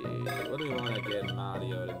see. What do we want to get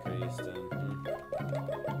Mario increased in?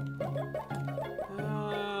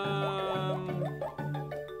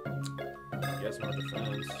 I guess more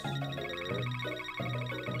defense.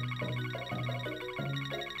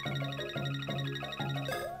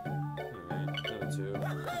 Alright, no two.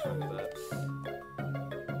 I'm fine with that.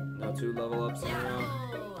 No two level ups in a row.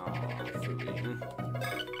 Oh, sweet.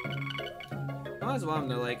 I always want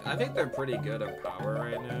them to, like, I think they're pretty good at power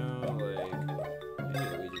right now. Like,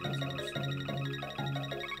 maybe Luigi needs more speed.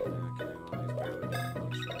 Okay, well, he's barely getting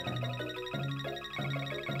much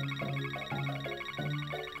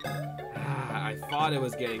there. I thought it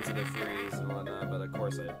was getting to the freeze and whatnot, but of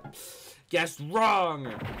course I guessed wrong!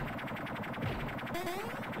 Yeah,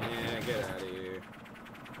 get out of here.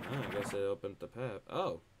 Oh, I guess I opened the path.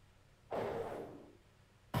 Oh.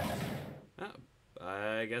 Oh.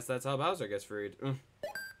 I guess that's how Bowser gets freed. Bowser!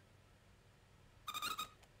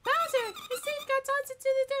 His safe got tossed into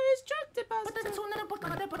his truck to Bowser.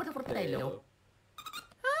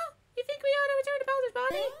 Huh? You think we ought to return to Bowser's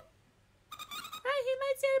body? Right, he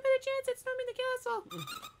might stand a better chance at storming the castle.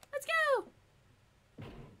 Let's go!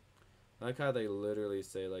 I like how they literally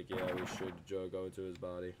say, like, yeah, we should go into his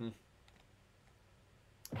body.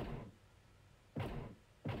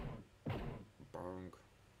 Bonk.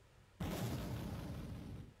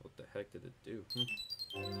 What the heck did it do?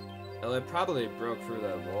 Well, it probably broke through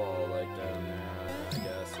that wall, like, down there, I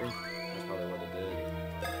guess. That's probably what it did.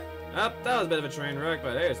 Oh, that was a bit of a train wreck,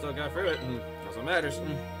 but hey, it still got through it. That's what matters.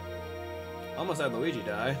 Almost had Luigi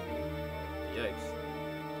die. Yikes.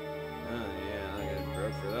 Oh, yeah, I think it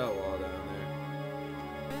broke through that wall down there.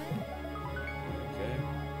 Okay.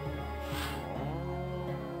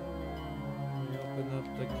 Oh, open up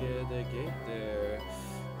the gate there.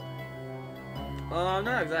 I'm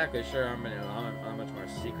not exactly sure how much more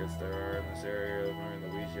secrets there are in this area. If I'm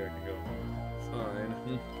in Luigi, I can go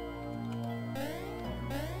fine.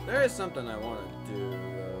 There is something I want to do,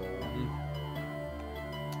 though.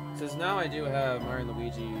 Since now I do have Mario and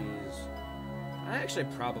Luigi's... I actually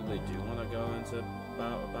probably do want to go into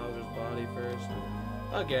Bowser's body first.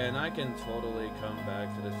 Again, I can totally come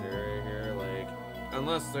back to this area here, like...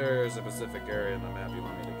 Unless there's a specific area in the map you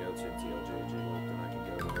want me to go to, TLJG, then I can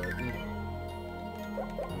go to it. Here.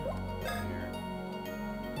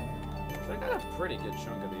 So I got a pretty good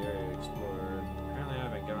chunk of the area explored. Apparently I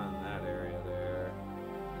haven't gone in that area there.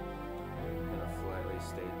 I'm gonna flatly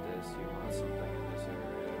state this, you want something in this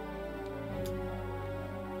area.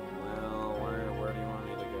 Well, where do you want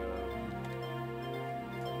me to go?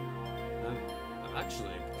 I've actually,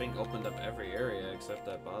 I think, opened up every area except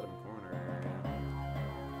that bottom corner area.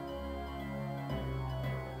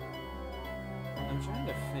 I'm trying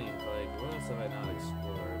to think, like, what else have I not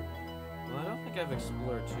explored? Well, I don't think I've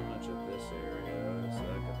explored too much of this area, so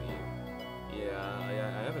that could be... Yeah, I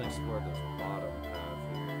haven't explored this bottom path.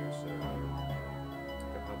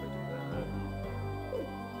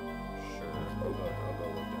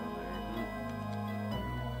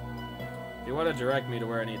 you want to direct me to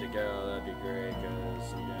where I need to go, that'd be great,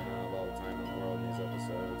 because I'm getting out of all the time in the world in these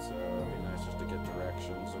episodes, so it'd be nice just to get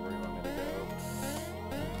directions of where you want me to go.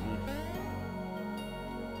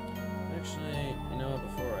 Actually, you know what,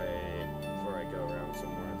 before I go around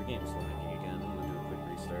somewhere, the game's lagging again. I'm gonna do a quick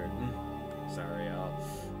restart. Sorry, y'all.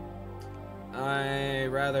 I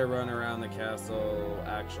rather run around the castle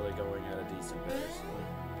actually going at a decent pace.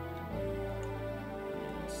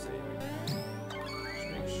 Let's see.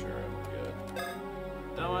 Just make sure I'm good.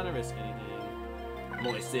 Don't want to risk anything. I'm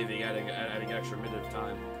only saving adding extra minute of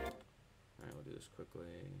time. Alright, we'll do this quickly.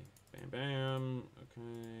 Bam bam.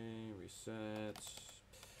 Okay, reset.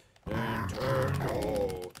 Then turn.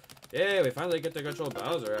 Oh. Yeah, we finally get to control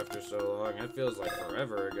Bowser after so long. It feels like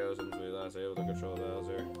forever ago since we last able to control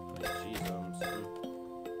Bowser. Like, jeez,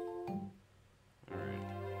 alright.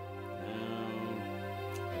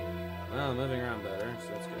 Well, I'm moving around better, so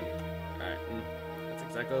that's good. Alright, that's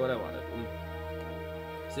exactly what I wanted.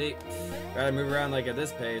 See, gotta move around like at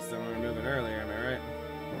this pace than we were moving earlier, am I right?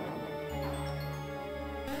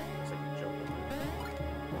 Looks like you jumped on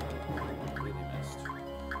me. Completely missed.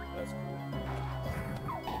 That's cool.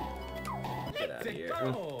 Get out of here.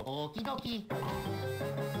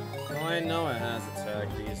 Well, I know it has attack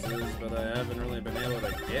pieces, but I haven't really been able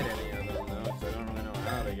to get any of them, though, because I don't really know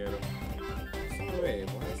how to get them. So, wait,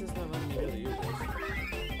 why is this not letting me really use this?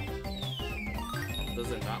 Does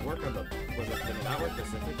it not work on the... did it not work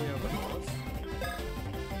specifically on the boss?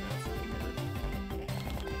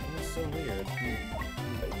 That's so weird. That's so weird.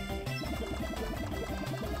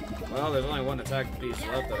 Well, there's only one attack piece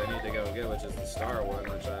left that I need to go get, which is the star one,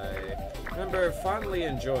 which I remember fondly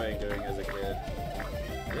enjoying doing as a kid.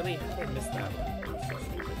 Really? How did I miss that one? That was so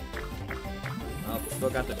stupid. Well, still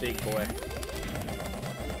got the big boy.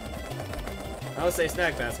 I would say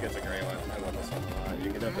Snack Basket's a great one. I love this one a lot. You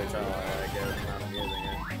can definitely tell I like it. I'm not using it.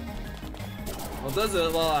 Well, does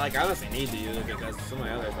it? Well, like, I honestly need to use it because some of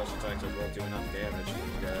my other special attacks won't do enough damage to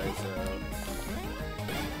you guys, so...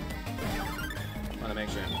 I want to make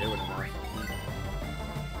sure I'm doing enough.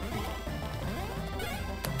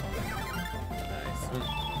 Nice.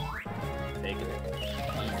 Taking it.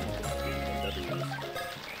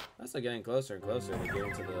 That's like getting closer and closer to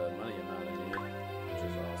getting to the money amount I need, which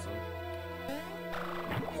is awesome.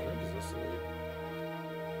 So where does this lead?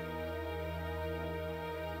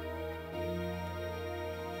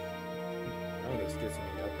 Oh, this gets me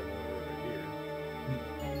up and over here.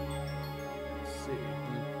 Let's see.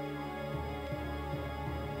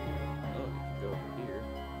 Oh, you can go over here.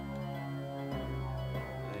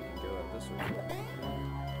 And you can go up this way.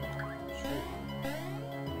 Sure.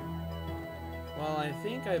 Well, I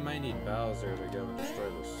think I might need Bowser to go and destroy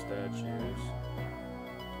those statues.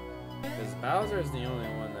 Because Bowser is the only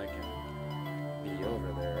one that can be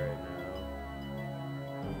over there right now.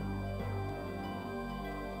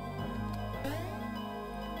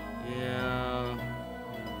 Yeah.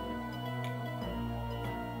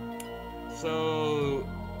 So,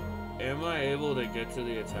 am I able to get to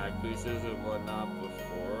the attack pieces and whatnot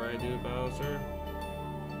before I do Bowser?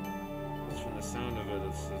 Because from the sound of it,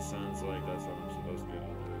 it sounds like that's what I'm supposed to do.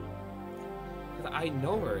 Because I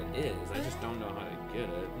know where it is, I just don't know how to get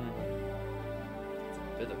it. It's a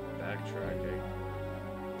bit of backtracking.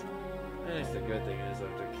 And it's the good thing is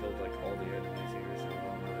I've killed like all the enemies here, so I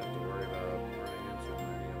don't really have to worry about running into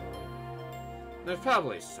many of them. There's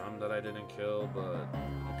probably some that I didn't kill, but a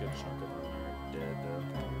good chunk of them are dead though.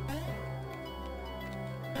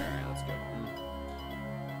 Alright, let's go.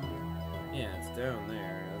 Yeah, it's down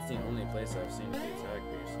there. That's the only place I've seen the attack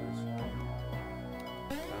pieces.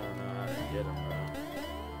 I don't know how to get them though.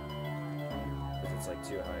 Because it's like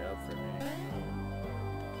too high up for me. Yeah,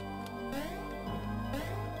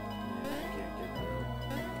 I can't get that.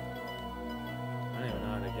 I don't even know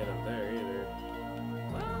how to get up there either.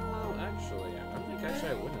 Well, actually, I think actually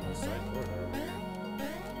I went in this side door earlier.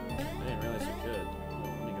 I didn't realize you could. Oh,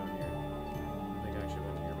 let me go in here. I think I actually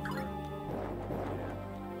went here before. Yeah,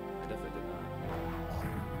 I definitely did not.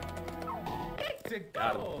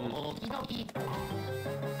 Got him. Trying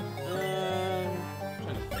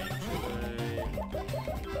to think, should I?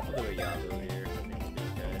 I'll do a Yahoo here. I think it's be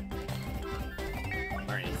okay.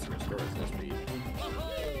 Alright, needs to restore its speed.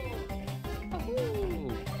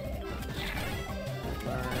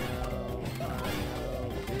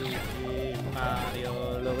 Mario,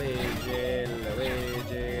 Luigi, and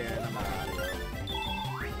Mario.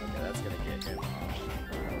 Okay, that's gonna get him off.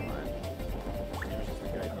 Never mind. Here's just the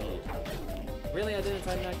guy I need. Really? I didn't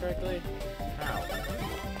time that correctly? How?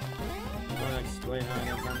 You wanna explain how I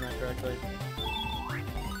didn't time that correctly?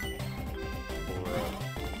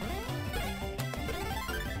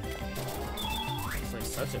 It's like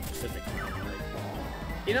such a specific time.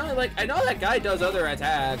 You know, like, I know that guy does other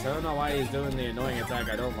attacks. I don't know why he's doing the annoying attack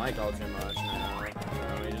I don't like all too much now.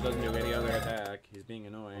 No, he just doesn't do any other attack. He's being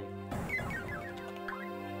annoying. I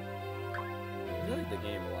feel like the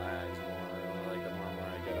game lags more, like the more I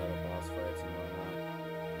get out of boss fights and whatnot.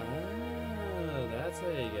 Oh, that's how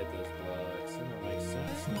you get those blocks. That makes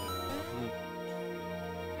sense now.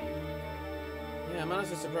 Yeah, I'm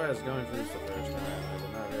honestly surprised going through this the first time. I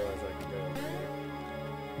did not realize I could go.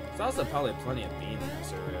 There's also probably plenty of beans in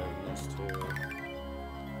this area, those too.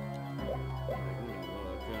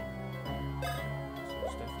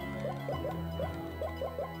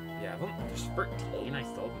 Yeah, there's 13 I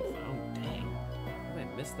still haven't found. Dang. How did I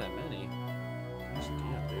miss that many? Gosh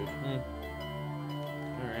damn, dude.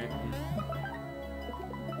 Alright.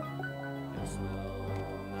 Guess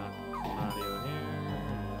we'll knock Mario here.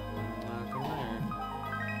 Knock him there.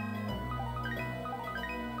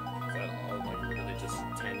 Is that all? Like, really just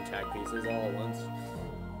 10 tag pieces all at once?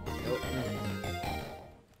 Nope.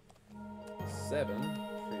 7.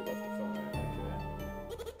 3 left to find.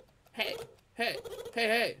 Okay. Hey! Hey! Hey,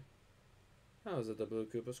 hey! How is it, the Blue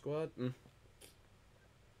Koopa Squad? You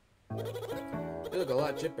look a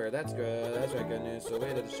lot chipper. That's good. That's right, good news. So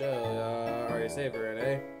wait at the show. Are you savoring,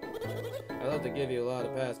 eh? I'd love to give you a lot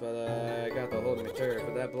of pass, but I got the holding me turf.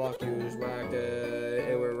 But that block you just whacked,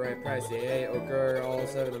 it were right pricey, eh? Okay, all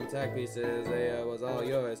 7 of them attack pieces, they was all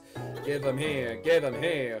yours. Give them here. Give them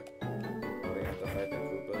here. Oh, we have to fight the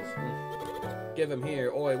Koopas. Give them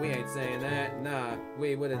here. Oi, we ain't saying that. Nah,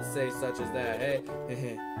 we wouldn't say such as that, hey?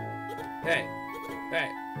 Hey. Hey.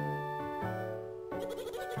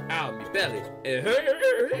 Ow, me belly. It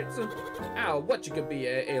hurts. Ow, what you could be,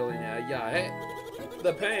 alien, yeah, hey?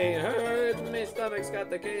 The pain hurts. My stomach's got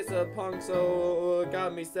the case of punk, so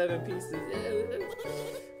got me 7 pieces.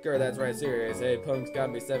 Girl, that's right, serious. Hey, punk's got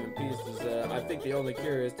me 7 pieces. I think the only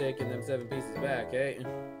cure is taking them 7 pieces back, hey?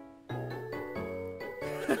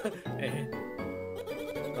 Hey.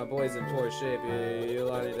 My boy's in poor shape. You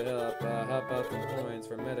all need to help. Help out some coins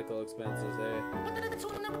for medical expenses, eh?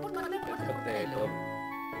 Potato.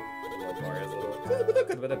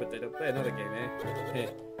 Another game, eh?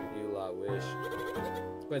 You lot wish.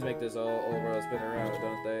 Coins make this old world spin around,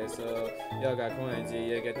 don't they? So, y'all got coins,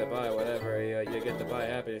 you get to buy whatever. You get to buy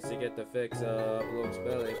happiness, you get to fix Luke's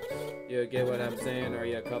belly. You get what I'm saying, or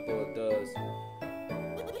you a couple of does.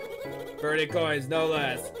 30 coins, no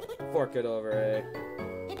less. Fork it over, eh?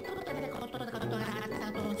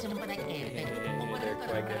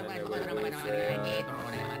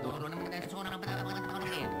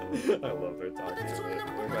 I love their talking.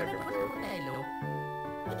 They're back and forth.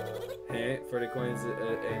 Hey, 30 coins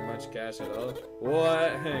ain't much cash at all.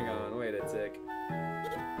 What? Hang on, wait a tick.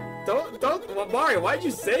 Don't, Mario, why'd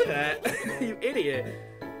you say that? You idiot.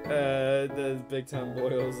 The big time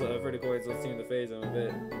boils, 30 coins don't seem to phase him a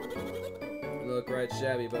bit. Look right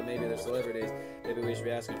shabby, but maybe they're celebrities. Maybe we should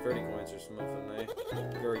be asking 30 coins or something, eh?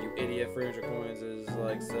 Girl, you idiot, 300 coins is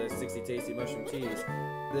like 60 tasty mushroom teas.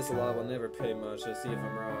 This lot will never pay much, let's see if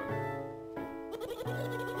I'm wrong.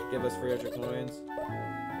 Give us 300 coins?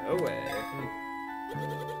 No way.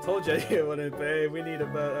 Told you you wouldn't pay, we need a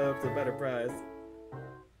better price.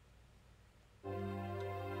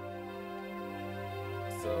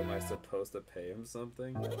 So am I supposed to pay him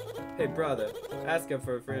something? Hey brother, ask him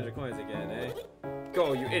for 300 coins again, eh?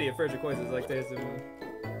 Go, you idiot, 300 coins is like tasting...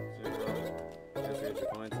 300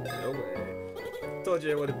 coins? No way. Told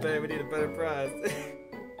you I wouldn't pay, we need a better price.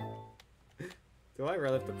 Do I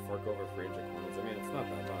really have to fork over 300 coins? I mean, it's not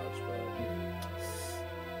that much, but...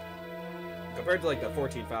 Compared to like the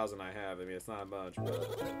 14,000 I have, I mean, it's not much, but...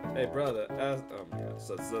 Hey brother, ask... Oh my god,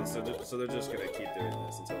 so they're just gonna keep doing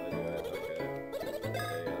this until I do it, okay.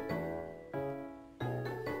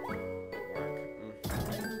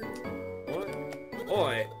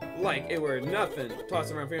 Oi, like it were nothing.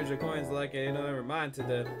 Toss around 300 coins like ain't no never mind to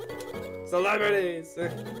the celebrities.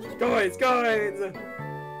 Coins, coins.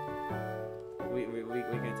 We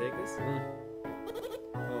can take this.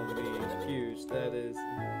 Holy huge that is.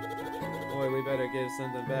 Boy, we better give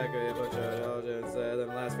something back or a bunch of indulgence.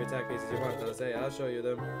 Them last free attack pieces you want those. Hey, I'll show you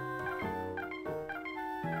them.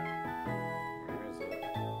 Where is it?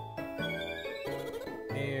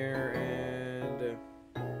 Here and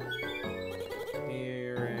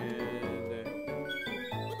here and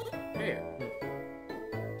here.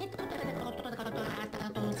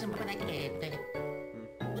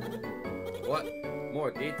 What?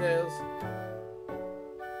 More details?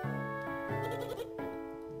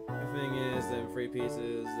 The thing is, them free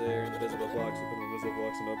pieces, they're invisible blocks with them invisible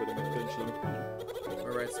blocks and open them and pinch them.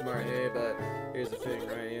 Alright, smart, hey, but here's the thing,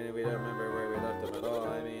 right? We don't remember where we left them at all.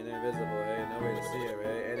 I mean, they're invisible, hey, no way to see it,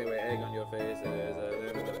 right? Anyway, egg on your face, there's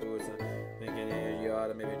them in the boots, and thinking, hey, you ought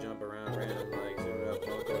to maybe jump around random, like, shoot up,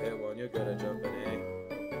 don't go hit one, you're good at jumping, eh?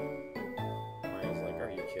 Mario's like,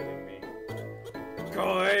 are you kidding me?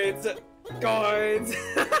 Coins! Coins!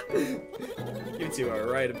 You two are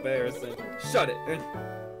right embarrassing. Shut it!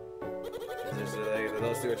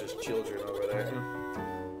 Those two are just children over there.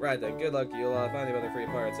 Right then, good luck to you. I'll find the other free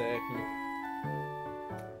parts, eh?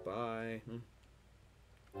 Bye.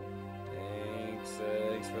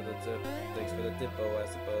 Thanks for the tip. Thanks for the dippo, I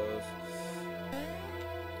suppose.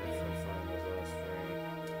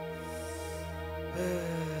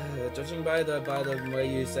 Judging by the way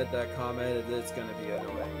you said that comment, it's gonna be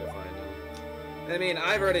annoying to find them. I mean,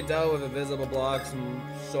 I've already dealt with invisible blocks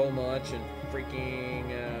so much and freaking.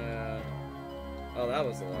 Oh, that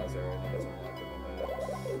was the last area. That doesn't lock them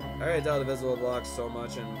in that. I already dealt with invisible blocks so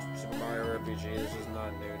much in Super Mario RPG. This is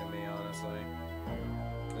not new to me, honestly.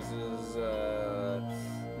 This is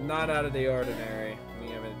not out of the ordinary. Me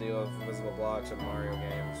having to deal with invisible blocks in Mario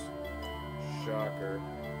games. Shocker.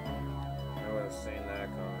 I would have seen that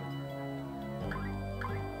coming.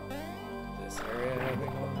 This area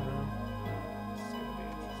having one now? This is gonna be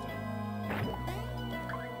interesting.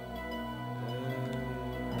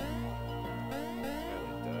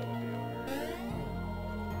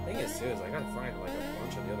 Thing is too is I gotta find like a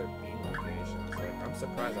bunch of the other bean locations. Like I'm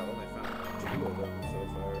surprised I've only found 2 of them so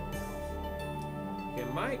far. Okay,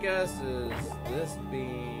 my guess is this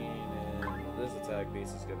bean and this attack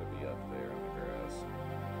piece is gonna be up there on the grass.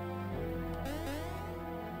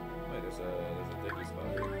 Wait, there's a dicky spot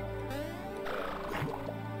here.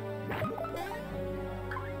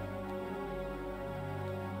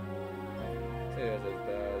 See, there's a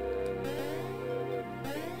bad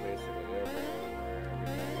being basically everywhere.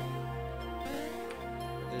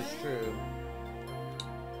 It's true.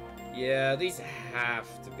 Yeah, these have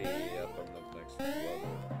to be up on the next level.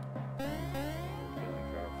 Feeling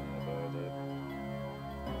confident about it.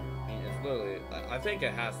 I mean, it's literally. I think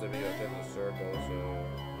it has to be within the circle, so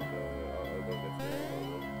I'll go get to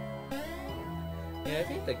it. Yeah, I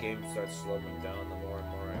think the game starts slowing down the more and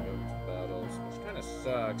more I go into battles, which kind of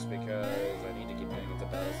sucks because I need to keep getting into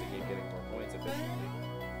battles to keep getting more points efficiently.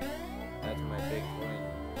 That's my big point,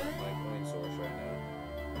 my coin source right now.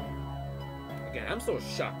 Again, I'm so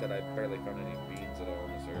shocked that I barely found any beans at all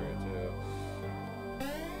in this area, too.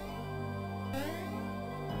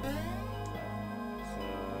 So,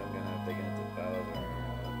 I'm gonna have to get into Bowser.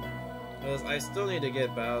 Because I still need to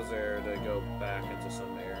get Bowser to go back into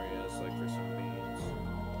some areas, like for some beans.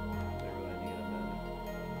 I really need them in.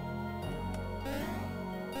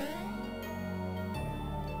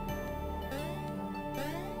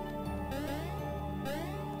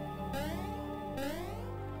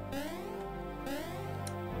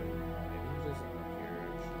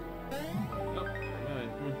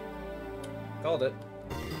 Called it.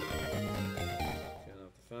 Getting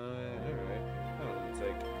up to 5. Alright. That didn't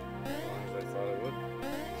take as long as I thought it would.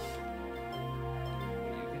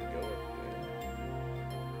 You can go up there.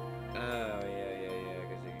 Oh, yeah,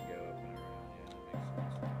 because you can go up and around. Yeah, that makes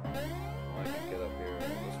sense. Well, I can get up here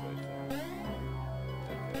and this way too.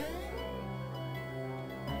 Okay, so.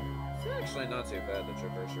 It's actually not too bad to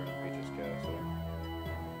traverse around Peach's castle.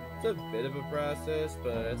 It's a bit of a process,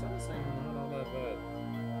 but it's honestly not all that bad.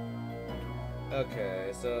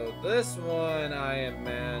 Okay, so this one I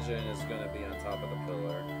imagine is going to be on top of the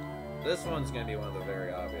pillar. This one's going to be one of the very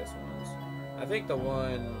obvious ones. I think the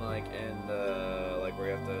one, like, in the, like, where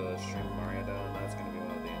you have to string Mario down, that's going to be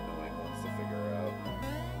one of the annoying ones to figure out.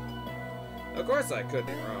 Of course I could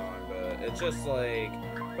be wrong, but it's just, like,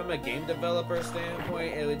 from a game developer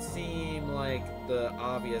standpoint, it would seem like the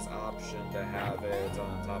obvious option to have it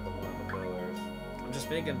on top of one of the pillars. I'm just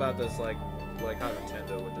thinking about this, like how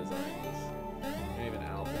Nintendo would design this. Even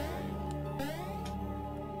Alpha Dream.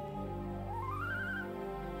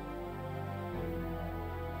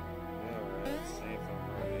 Alright, safe and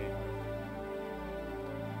ready.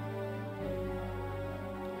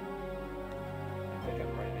 I think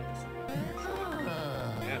I'm running into something.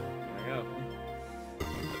 Yeah, there we go.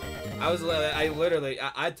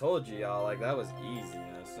 I told you y'all, like, that was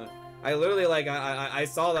easiness. I literally, like, I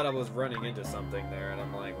saw that I was running into something there, and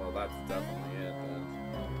I'm like, well, that's definitely it, then.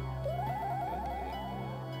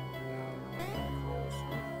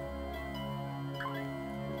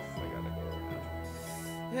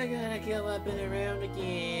 I gotta go up and around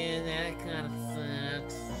again. That kind of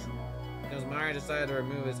sucks. Because Mario decided to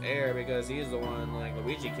remove his air because he's the one, like,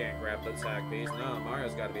 Luigi can't grab the attack piece. No,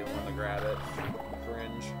 Mario's gotta be the one to grab it.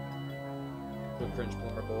 Cringe. Quick cringe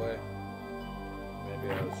plumber boy. Maybe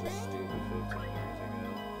I was just stupid 15 years ago.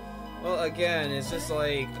 Well, again, it's just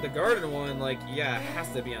like the garden one. Like, yeah, it has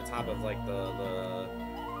to be on top of like the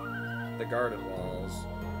garden walls.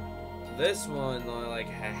 This one, like,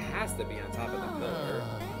 has to be on top of the pillar.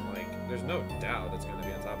 Like, there's no doubt it's gonna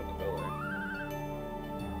be on top of the pillar.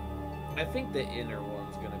 I think the inner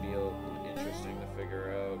one's gonna be a little interesting to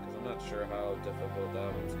figure out because I'm not sure how difficult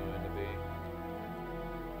that one's going to be.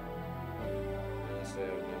 Honestly, I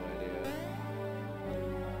have no idea.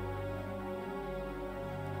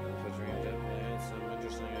 If a dream definitely had some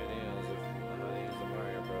interesting ideas of how to use the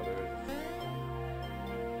Mario Brothers.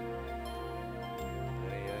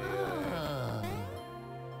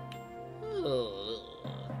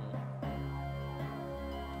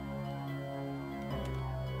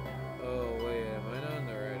 Oh wait, am I not in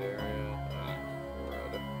the right area? Ah,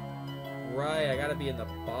 crud. Right, I gotta be in the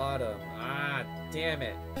bottom. Ah, damn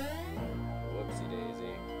it. Whoopsie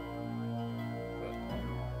daisy. But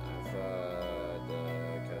I've the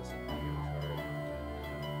castle hard.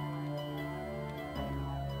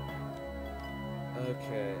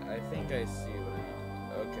 Okay, I think I see what I need.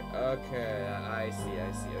 Okay, I see.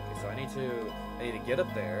 Okay, so I need to get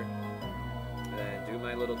up there, and then do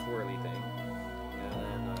my little twirly thing, and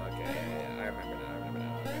then okay, I remember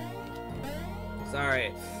now. Okay.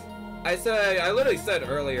 Sorry, I literally said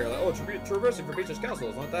earlier, like, oh, traversing for Peach's Castle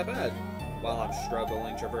is not that bad. While I'm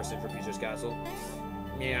struggling traversing for Peach's Castle,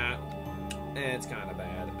 yeah, it's kind of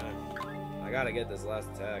bad. I gotta get this last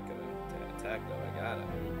attack though. I got it.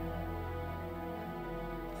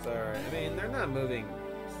 Sorry, I mean they're not moving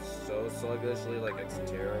so sluggishly, like it's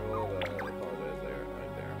terrible, but I apologize, they're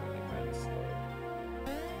moving kind of slow.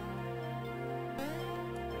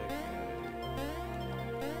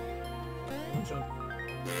 Okay.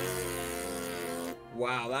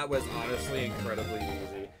 Wow, that was honestly incredibly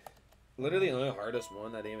easy. Literally the only hardest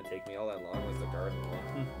one that didn't even take me all that long was the garden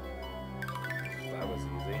one. That was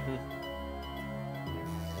easy.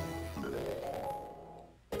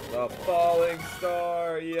 The falling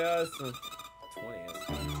star, yes! 20th.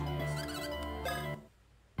 Jeez.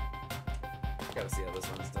 Gotta see how this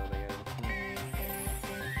one's done again.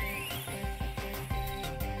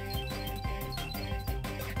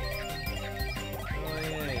 Oh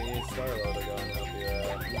yeah, you need Starlow to go and help you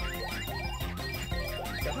out.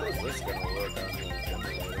 So how is this gonna work on the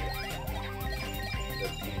simulator? The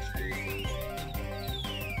peach juices.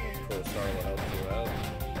 That's cool, Starlow helps you out.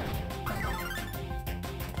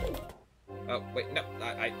 Oh, wait, no,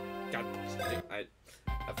 I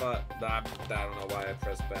thought, I don't know why I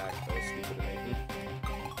pressed back, that was stupid of me.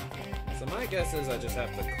 So my guess is I just have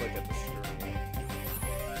to click at the screen.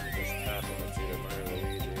 Just tap and it's either Mario or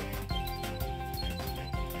Luigi.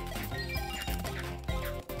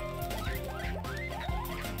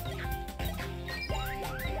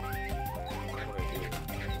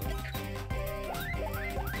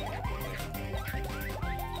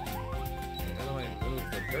 How do I move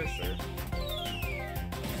the cursor?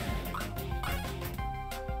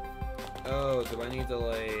 Oh, do I need to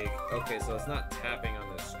like... Okay, so it's not tapping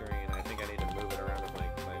on the screen. I think I need to move it around with my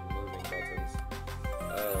moving buttons.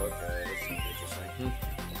 Oh, okay. This is interesting.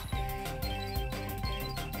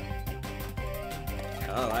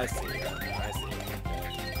 Oh, I see. I see.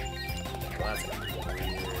 Okay. Well, that's gonna be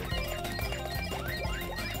weird.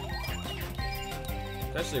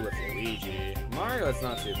 Especially with Luigi. Mario, it's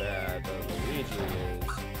not too bad, but Luigi is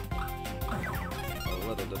a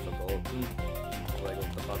little difficult. Like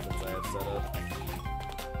with the buttons I have set up.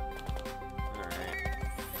 Alright.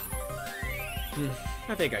 I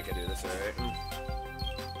think I could do this alright.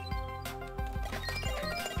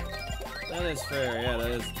 That is fair, yeah,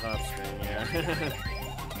 that is the top screen, yeah.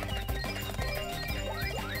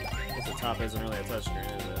 I guess the top isn't really a touchscreen,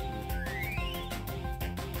 is it?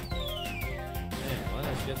 Man, let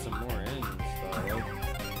us get some more in, Starlow.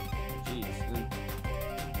 Jeez.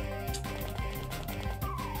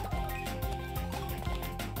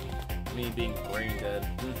 Me being brain dead.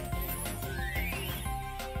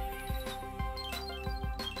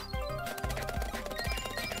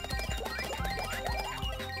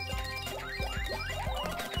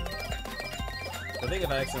 I think if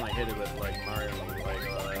I accidentally hit it with like Mario, like I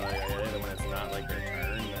hit it when it's not like their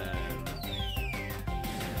turn, then.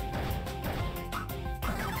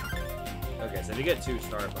 Okay, so if you get 2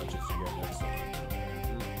 star punches, you get next one.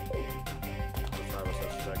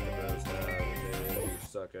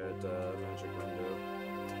 Suck at Magic Window.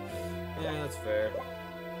 Yeah, that's fair.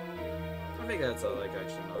 I think that's like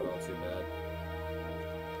actually not all too bad.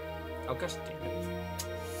 Oh gosh damn it.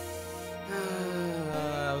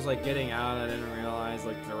 I was like getting out, I didn't realize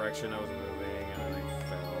like the direction I was moving, and I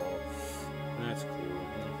fell. That's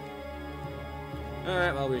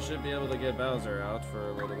Alright, well, we should be able to get Bowser out for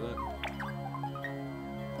a little bit.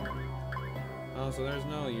 Oh, so there's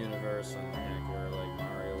no universe in heck where, like,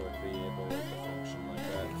 Mario would be able to function like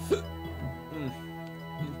that.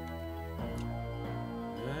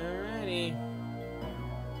 Alrighty.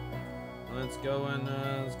 Let's go in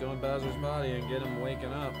Bowser's body and get him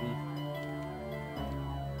waking up.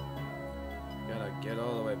 Gotta get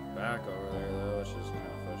all the way back over there, though, which is kind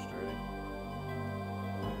of frustrating.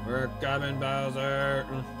 We're coming, Bowser!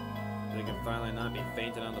 We can finally not be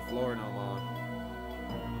fainting on the floor no more.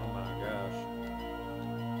 Oh my gosh.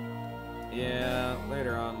 Yeah,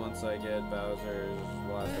 later on, once I get Bowser's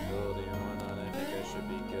last ability and whatnot, I think I should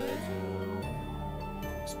be good to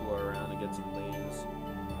explore around and get some leaves.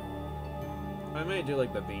 I may do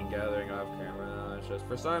like the bean gathering off camera now. It's just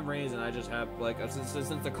for some reason I just have like since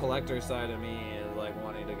the collector side of me is like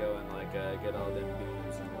wanting to go and like get all them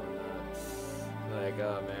beans and whatnot. Like,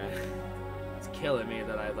 oh man, it's killing me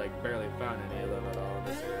that I like barely found any of them at all in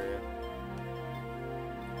this area.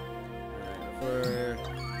 Alright,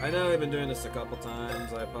 I know we've been doing this a couple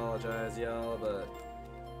times. I apologize, y'all, but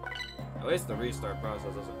at least the restart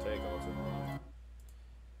process doesn't take all too long.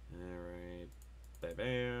 Alright, bam,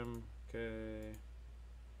 bam. Okay.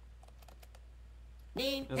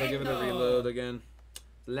 As I give it a reload again.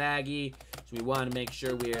 Laggy. So we want to make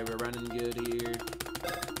sure we're running good here.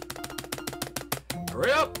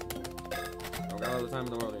 Hurry up! I've got all the time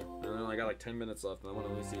in the world here. And I only got like 10 minutes left, and I want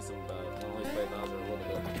to at least see some I want to at least play Bowser a little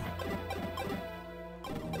bit.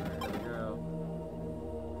 There we go.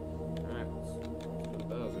 Alright, let's do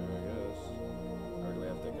Bowser, I guess. Or do we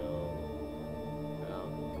have to go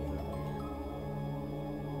out?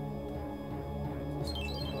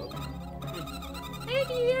 Hey,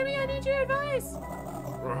 can you hear me? I need your advice.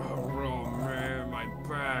 Oh man, my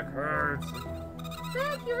back hurts.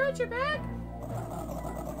 Back? You hurt your back?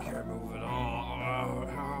 Can't move at all.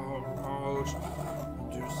 Ouch.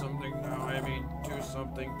 Do something now. I mean, do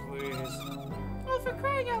something, please. Oh, for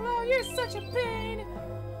crying out loud, you're such a pain.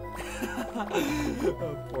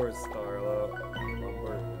 Oh, poor Starlo.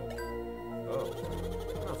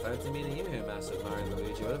 Oh, fancy meeting you here, Master Mario and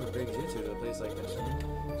Luigi. Whatever brings you to a place like this?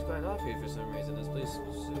 It's quite off here for some reason. This place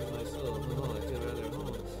soothes my soul. Oh, I feel rather at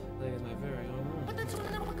home. Like it's my very own room.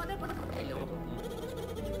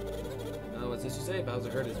 What's this you say?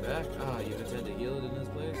 Bowser hurt his back? Ah, you intend to heal it in this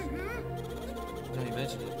place? Now you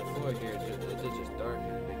mentioned it before here. It did just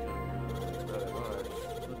darken and become rather hard.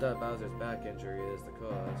 But that Bowser's back injury is the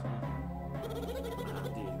cause.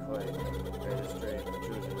 Indeed, quite. Very strange. The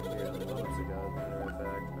children were here only moments ago, as a matter of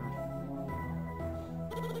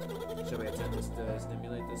fact. Shall we attempt to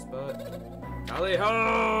stimulate this spot? Tally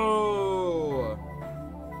ho!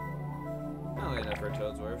 Not enough for a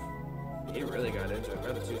Toadsworth. He really got into it.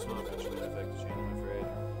 Rather too small for actually affect the chain, I'm afraid.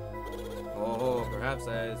 Oh, perhaps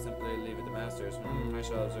I simply leave it to Masters. I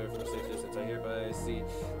shall observe from a safe distance. I hereby see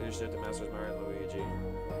leadership to Masters Mario and Luigi.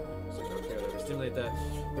 So okay, whatever. Stimulate that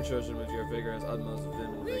protrusion with your vigorous utmost vim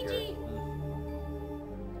and vigor.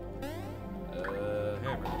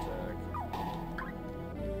 Hammer attack.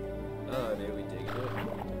 Oh, maybe we dig it.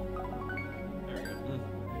 There we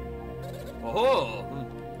go. Oh!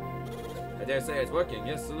 I dare say it's working.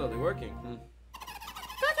 Yes, slowly working.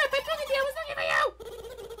 Doctor, my penalty, I was looking for you!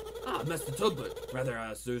 Ah, Master Toadbut.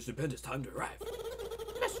 Rather, Sir Stupendous time to arrive.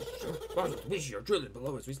 Master, Bowser and Luigi are drilling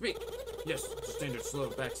below as we speak. Yes, it's a standard slow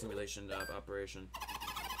back simulation operation.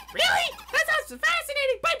 really? That sounds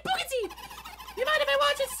fascinating! By Boogity! You mind if I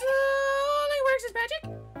watch it slowly works his magic?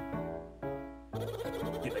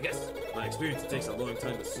 Be my guest. My experience, it takes a long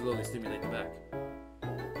time to slowly stimulate the back.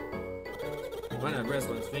 Why not rest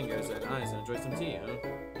one's fingers and eyes and enjoy some tea, huh?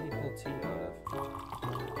 What do you pull tea out of?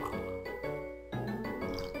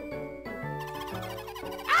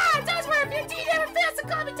 Ah, Toadsworth! Your tea never fails to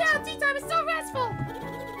calm me down! Tea time is so restful!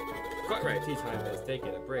 Quite right, tea time is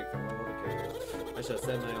taking a break from my motor carrier. I shall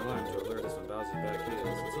set my alarm to alert us when Bowser's back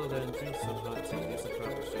heals. Until then, drink some hot tea, do some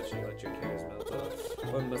proper stretching, let your cares melt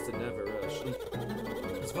off. One must never rush.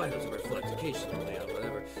 It's vital to reflect occasionally on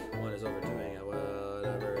whatever one is overdoing and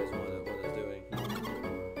whatever is one is doing.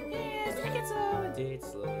 Yes, take it slow. Indeed,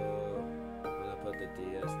 slow. I'm gonna put the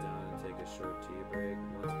DS down and take a short tea break.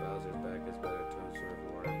 Once Bowser's back is better, Toadsworth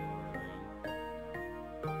water watering.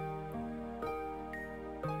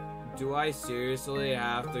 Do I seriously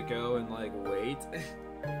have to go and like wait?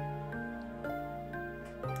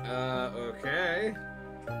 Okay.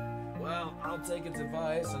 Well, I'll take its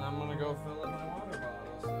advice and I'm gonna go fill up my water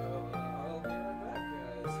bottle. So I'll be right back,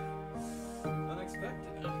 guys.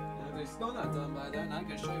 Unexpected. And if they're still not done by then, I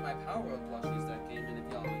can show you my Power World plushies that came in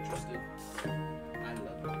if y'all are interested. I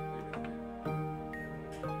love them.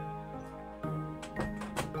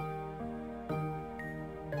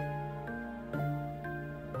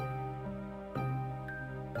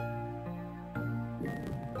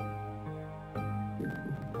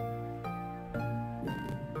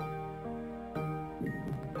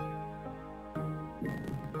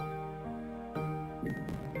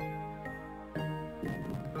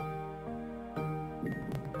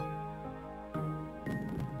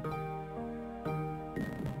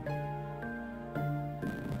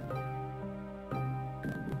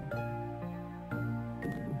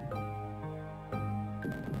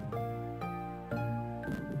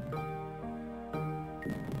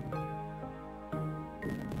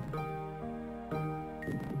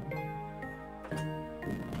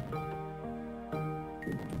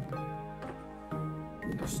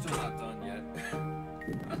 still not done yet.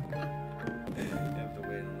 You have to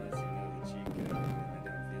wait unless you know the cheat code, and I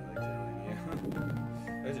don't feel like telling you.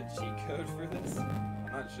 There's a cheat code for this?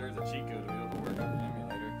 I'm not sure there's a cheat code to be able to work on the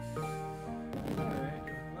emulator. Alright,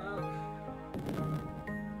 well.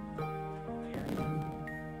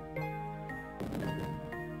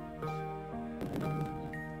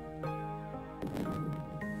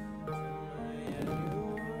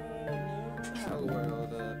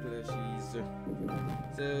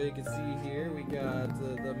 So you can see here we got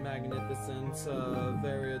the magnificent,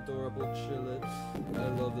 very adorable Chillet. I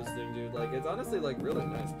love this thing, dude. Like, it's honestly like really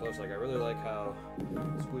nice plush. Like, I really like how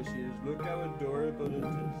squishy it is. Look how adorable it is.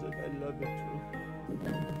 I love it.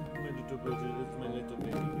 My little baby, it's my little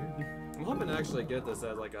baby here. I'm hoping to actually get this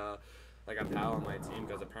as like a pal on my team,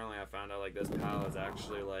 because apparently I found out like this pal is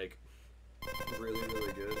actually like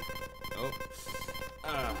really good. Oh,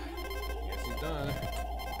 guess he's done.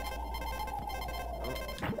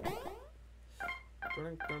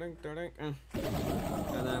 And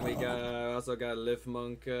then we also got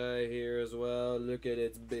Liftmonk here as well. Look at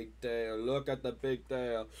its big tail. Look at the big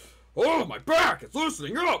tail. Oh, my back! It's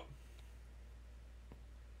loosening up!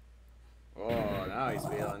 Oh, now he's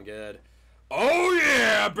feeling good. Oh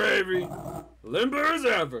yeah, baby! Limber as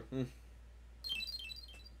ever. Don't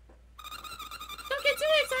get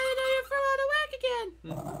too excited or you'll throw out of whack again.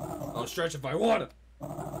 I'll stretch if I want to.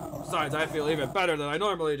 Besides, I feel even better than I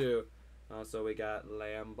normally do. So we got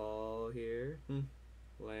Lamball here.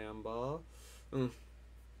 Lamball.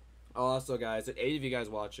 Also, guys, 8 of you guys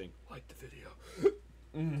watching, like the video.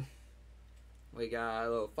 We got a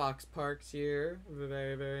little Fox Parks here.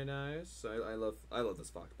 Very nice. I love this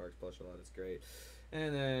Fox Parks plush a lot. It's great.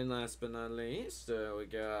 And then last but not least, we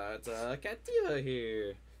got Cativa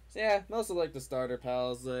here. So yeah, mostly like the starter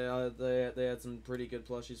pals. They had some pretty good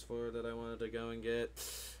plushies for that I wanted to go and get,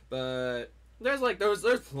 but there's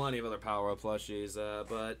plenty of other Power Up plushies,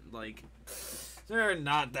 but like they're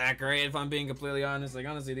not that great if I'm being completely honest. Like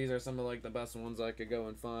honestly, these are some of like the best ones I could go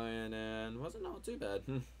and find, and wasn't all too bad.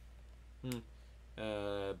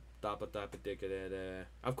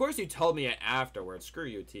 Of course you told me it afterwards. Screw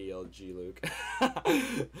you, TLG Luke.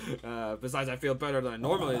 Besides, I feel better than I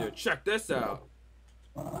normally do. Check this out.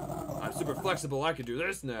 I'm super flexible, I can do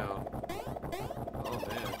this now. Oh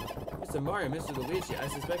man. Mr. Mario, Mr. Luigi, I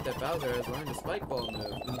suspect that Bowser has learned the spike ball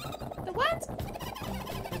move. The what?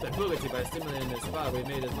 With ability, by stimulating his spot, we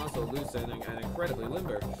made his muscle loose and incredibly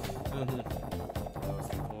limber. That was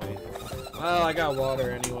the point. Well, I got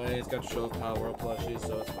water anyway. It's got to show Power Up plushies,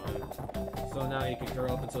 so it's fine. So now you can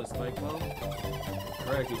curl up into a spike ball?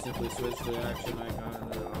 Correct, you simply switch the action icon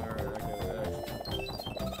and then R.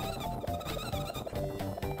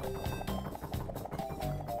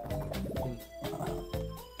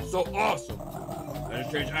 So awesome! I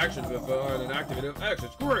just change actions with and then activate X.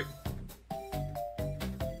 It's great!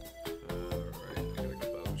 Alright, I gotta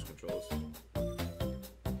get Bowser's controls.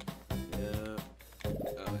 Yeah. Oh,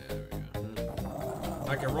 yeah, there we go.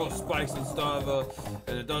 I can roll spikes and stuff,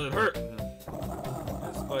 and it doesn't hurt. And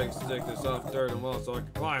spikes stick to soft dirt and walls so I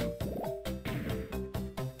can climb.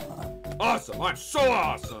 Awesome! I'm so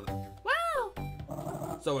awesome!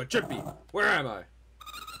 Wow! So, Chippy, where am I?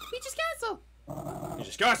 Peach's castle!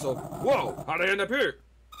 Peach's castle? Whoa! How'd I end up here?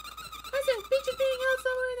 Listen, Peach is being held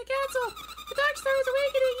somewhere in the castle. The Dark Star is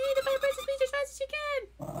awakening. You need to find Princess Peach as fast as you can.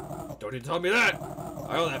 Don't even tell me that.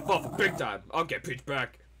 I owe that fluff big time. I'll get Peach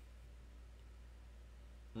back.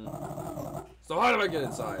 So how do I get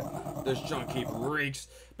inside? This junk heap reeks.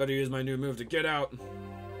 Better use my new move to get out.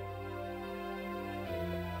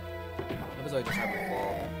 How does I just have my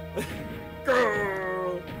fall?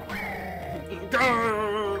 Go!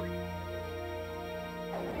 Go!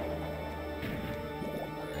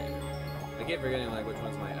 I keep forgetting like which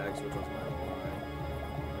one's my X, which one's my Y.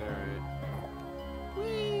 Alright.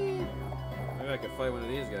 Whee! Maybe I could fight one of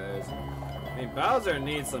these guys. I mean, Bowser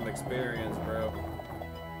needs some experience, bro.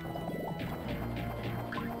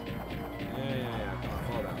 Yeah. Come on,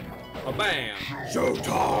 fall down. Oh, bam!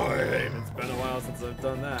 Showtime! It's been a while since I've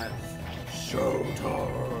done that.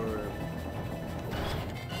 Showtime!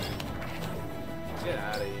 Get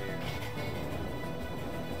out of here.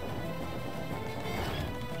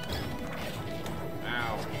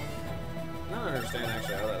 Ow. I don't understand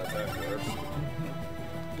actually how that attack works.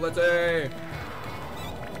 Blitzy!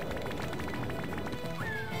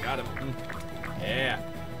 Got him. Yeah.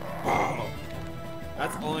 Oh.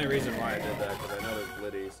 That's the only reason why I did that, because I know there's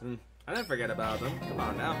blitties. I didn't forget about them. Come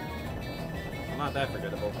on now. I'm not that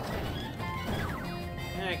forgettable.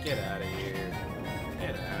 Get out of here.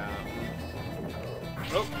 Get out.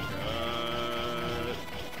 Oh.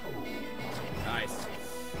 Nice.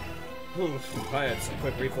 Oof, I had some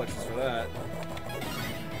quick reflexes for that.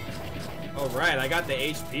 Oh right, I got the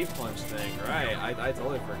HP punch thing. Right, I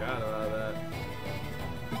totally forgot about that.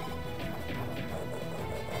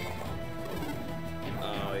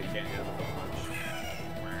 Oh, you can't handle the punch.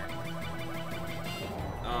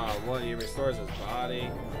 Oh, what? He restores his body.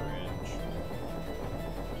 Cringe.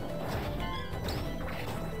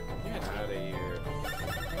 Get out of here.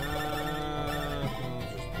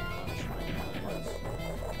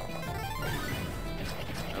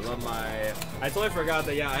 I love my. I totally forgot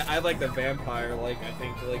that. Yeah, I like the vampire. Like I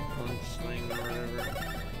think like punch thing or whatever.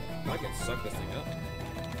 I can suck this thing up.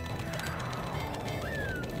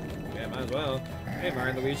 Yeah, might as well. Hey,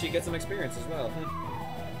 Mario and Luigi, get some experience as well.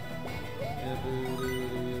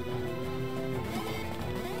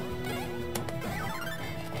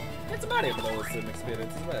 Get some body blows some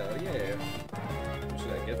experience as well. Yeah. What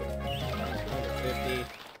should I give it? 150.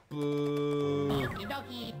 Boo.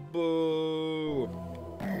 Boo.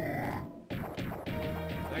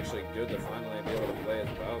 It's actually good to finally be able to play as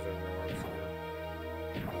Bowser more.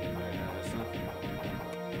 Very nice, huh?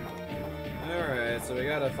 Alright, so we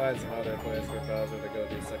gotta find some other place for Bowser to go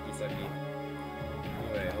do sucky sucky.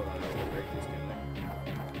 Oh wait, hold on, I can break these, can I?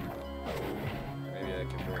 Maybe I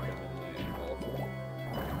can break them in my health.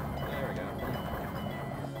 There we go.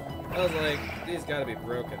 I was like, these gotta be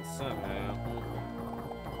broken somehow.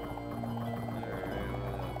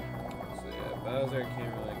 So yeah, Bowser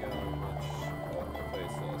can't really go much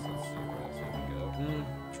place else. Let's see where else he can go.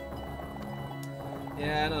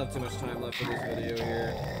 Yeah, I don't have too much time left for this video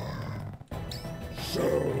here.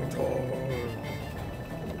 Showtime!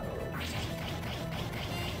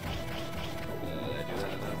 Did I do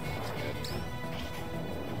that enough? Good.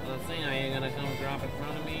 Let's see, are you gonna come drop in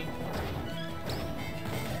front of me?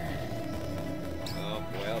 Oh,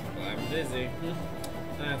 well, I'm busy.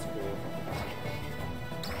 That's cool.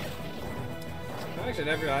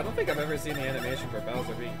 Actually, I don't think I've ever seen the animation for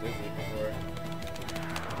Bowser being dizzy before.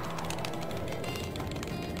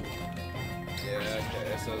 Yeah,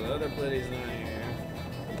 okay, so the other Blitty's not here.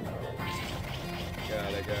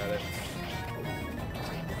 Got it.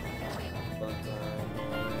 Fun time,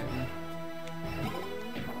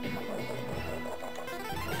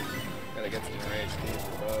 Gotta get some more HP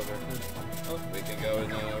for Bowser. Oh, we can go and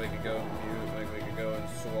mute, we can go and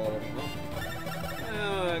swallow him up.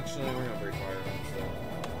 Oh, actually, we're gonna break fire instead.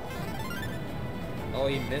 Oh,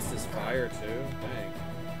 he missed his fire too? Dang.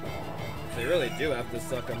 They really do have to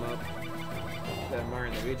suck him up. That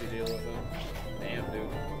Mario and Luigi deal with him. Damn,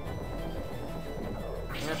 dude.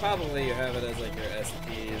 Or probably you have it as like your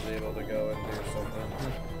SP is able to go and do something.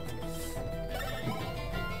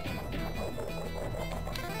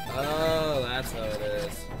 Oh, that's how it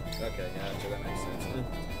is. Okay, gotcha, that makes sense.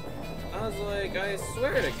 I was like, I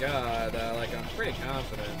swear to God, like I'm pretty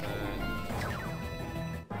confident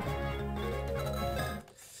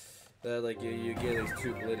that like you get these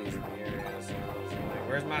two Blitties in the area. So I was like,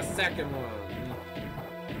 where's my second one?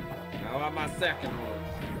 I want my second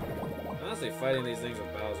one. Honestly, fighting these things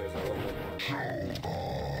with Bowser is a little bit more.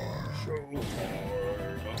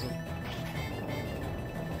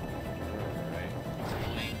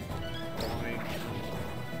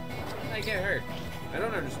 I get hurt. I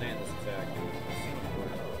don't understand this attack.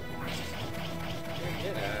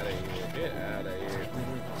 Get out of here. Get out of here.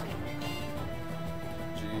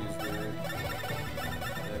 Jeez, dude.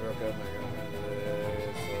 I broke up my gun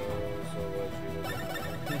today, so what she was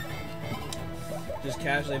just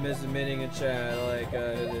casually misadmitting in chat, like,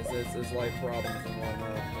 his life problems and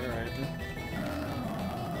whatnot. Alright.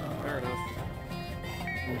 Fair enough.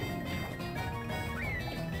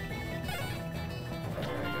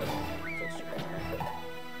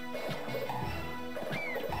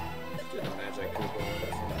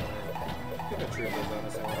 Troop is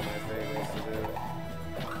honestly one of my favorites to do.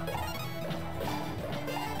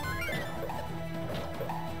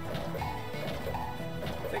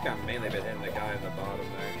 I think I've mainly been hitting the guy in the bottom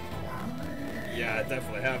there. Yeah, I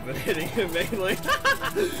definitely have been hitting him mainly.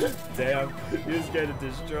 Damn, he was getting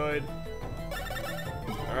destroyed.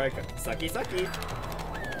 Alright, sucky sucky.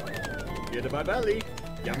 Get to my belly.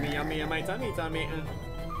 Yummy yummy in my tummy tummy.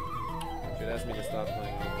 Should ask me to stop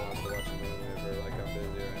playing Overwatch to watch a movie or like I'm busy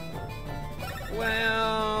right now.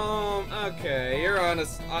 Well, okay, you're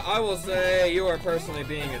honest. I will say you are personally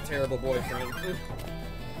being a terrible boyfriend.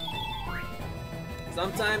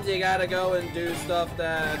 Sometimes you gotta go and do stuff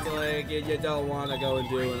that like you don't want to go and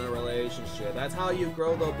do in a relationship. That's how you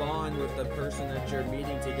grow the bond with the person that you're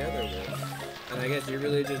meeting together with. And I guess you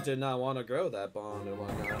really just did not want to grow that bond and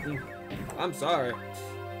whatnot. I'm sorry.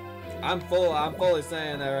 I'm fully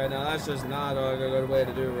saying that right now. That's just not a good way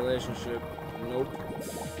to do a relationship. Nope.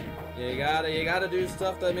 You gotta do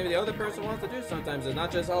stuff that maybe the other person wants to do sometimes. It's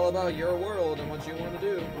not just all about your world and what you want to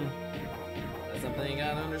do. That's something you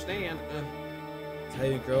gotta understand. It's how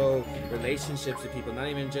you grow relationships with people, not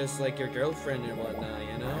even just like your girlfriend and whatnot,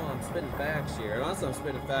 you know? I'm spitting facts here. And also I'm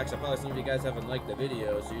spitting facts. I probably some of you guys haven't liked the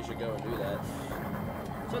video, so you should go and do that.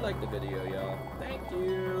 So like the video, y'all. Thank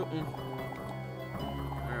you.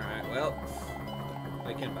 Alright, well.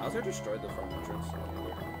 Wait, can Bowser destroy the front entrance?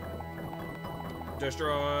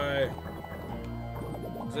 Destroy!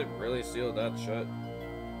 Is it really sealed that shut?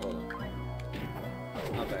 Hold on.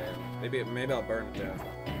 Not bad. Maybe I'll burn it down.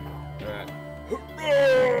 Alright.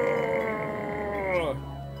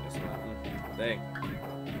 It's not. Dang.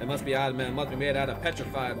 It must be out, man. It must be made out of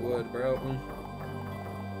petrified wood, bro. I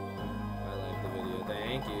like the video.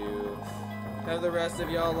 Thank you. Have the rest of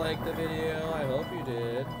y'all liked the video? I hope you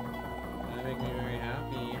did. That makes me very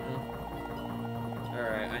happy.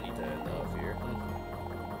 Alright, I need to end off here.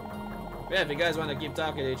 Yeah, if you guys want to keep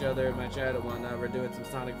talking to each other in my chat and whatnot, we're doing some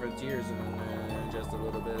Sonic Frontiers in just a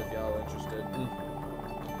little bit if y'all are interested.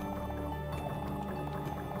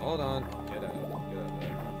 Hold on. Get out. Get out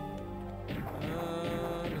there.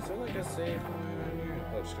 Is there like a save point here?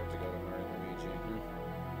 Oh, just have to go to Mario and Luigi.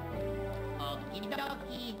 Okie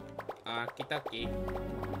dokie. Okie dokie.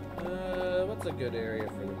 What's a good area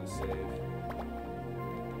for them to save?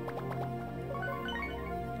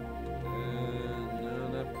 No,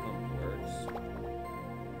 that pump works.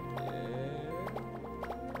 Yeah.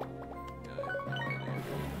 I have no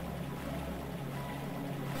idea.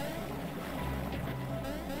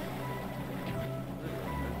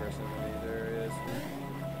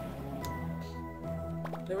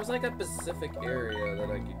 There was like a specific area that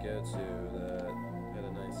I could go to that had a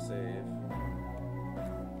nice save.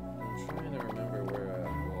 I'm trying to remember where I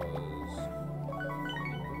was.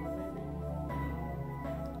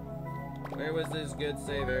 Where was this good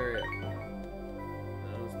save area?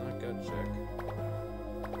 No, it's not good check.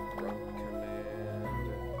 Rump command.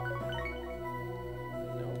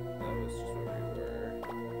 Nope, that was just where we were.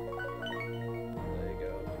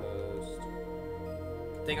 Lego post.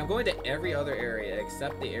 I think I'm going to every other area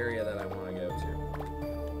except the area that I want to go to.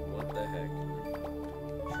 What the heck?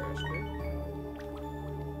 Trash bin?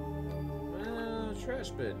 Well, trash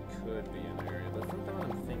bin could be an area, but that's not the one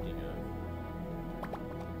I'm thinking of.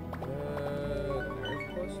 Nerve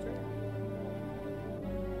cluster?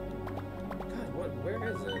 God, where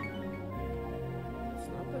is it? It's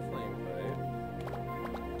not the flame pipe.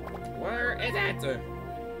 Where is it?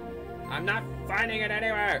 I'm not finding it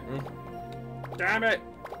anywhere! Damn it!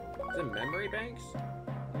 Is it memory banks?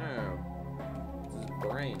 No. This is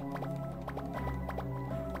brain.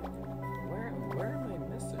 Where am I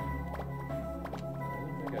missing? I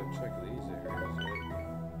don't think I've checked these areas yet.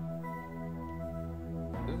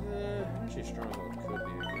 Actually, Stronghold could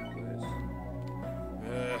be a good place.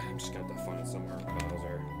 I'm just gonna have to find somewhere in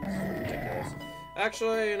Bowser. This is ridiculous.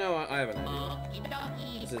 Actually, you know what? I have an idea. Okie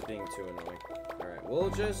dokie. This is being too annoying. Alright, we'll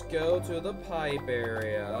just go to the pipe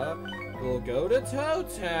area. We'll go to Toad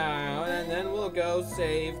Town, and then we'll go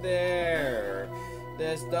save there.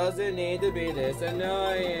 This doesn't need to be this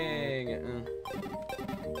annoying.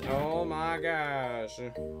 Oh my gosh.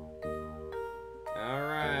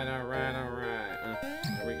 Alright.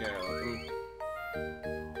 Here we go.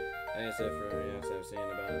 Thanks for yes, I've seen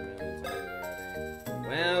about a million times already.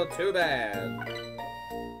 Well, too bad.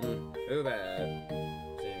 Too bad.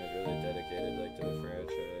 Seeing is really dedicated like to the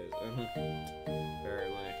franchise.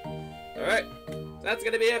 Apparently. Alright. That's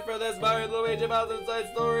gonna be it for this Mario and Luigi Bowser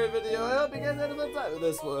Side Story video. I hope you guys had a good time with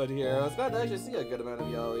this one here. I was glad to actually see a good amount of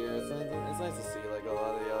y'all here. It's nice to see like a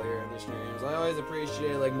lot of y'all here in the streams. I always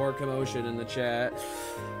appreciate like more commotion in the chat.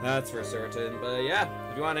 That's for certain. But yeah,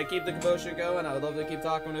 if you want to keep the commotion going, I would love to keep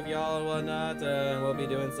talking with y'all and whatnot. We'll be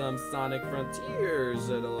doing some Sonic Frontiers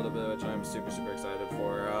in a little bit, which I'm super excited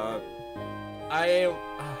for. Let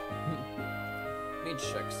me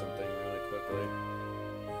check something really quickly.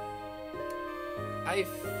 I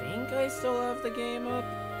think I still have the game up.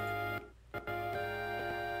 I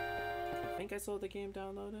think I still have the game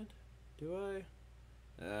downloaded. Do I?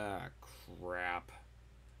 Ah, crap.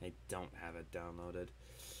 I don't have it downloaded.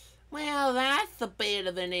 Well, that's a bit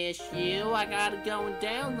of an issue. I gotta go and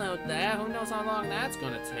download that. Who knows how long that's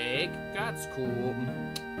gonna take. That's cool.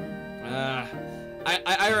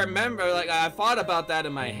 I remember, like, I thought about that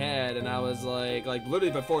in my head, and I was like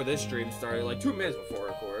literally before this stream started, like 2 minutes before,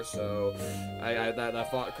 of course, so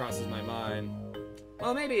that thought crosses my mind.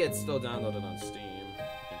 Well, maybe it's still downloaded on Steam. I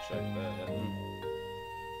can check that.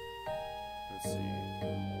 Let's see.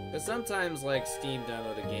 Because sometimes, like, Steam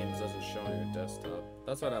downloaded games doesn't show on your desktop.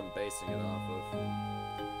 That's what I'm basing it off of.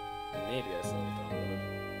 Maybe I still downloaded.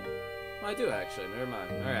 I do actually, never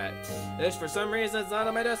mind. Alright. This, for some reason, it's not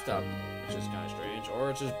on my desktop, which is kind of strange.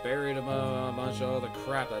 Or it's just buried among a bunch of all the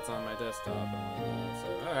crap that's on my desktop.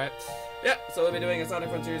 So, alright. Yeah, so we'll be doing a Sonic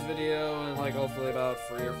Frontiers video in like hopefully about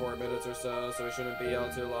 3 or 4 minutes or so it shouldn't be all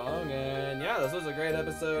too long. And yeah, this was a great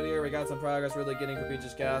episode here. We got some progress really getting for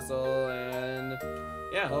Peach's Castle, and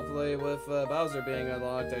yeah, hopefully with Bowser being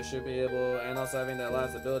unlocked, I should be able, and also having that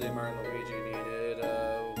last ability Mario and Luigi needed,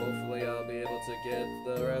 hopefully I'll be able to get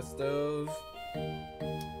the rest of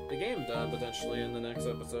the game done potentially in the next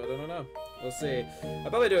episode. I don't know. We'll see. I'll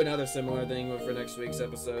probably do another similar thing for next week's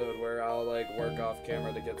episode where I'll like work off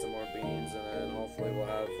camera to get some more beans, and then hopefully we'll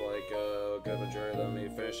have like a good majority of them. Maybe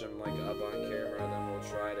finish them like up on camera, and then we'll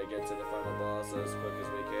try to get to the final boss as quick as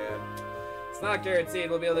we can. It's not guaranteed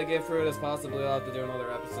we'll be able to get through it, as possibly I'll have to do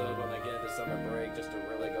another episode when I get into summer break just to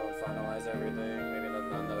really go and finalize everything. Maybe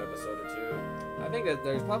another episode or 2. I think that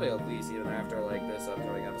there's probably at least, even after like this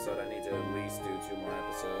upcoming episode, I need to at least do 2 more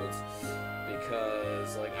episodes,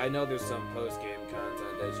 because like I know there's some post-game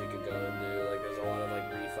content that you could go and do. Like there's a lot of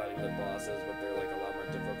like refighting the bosses, but they're like a lot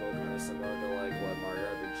more difficult, kind of similar to like what Mario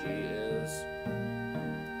RPG is.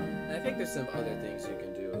 And I think there's some other things you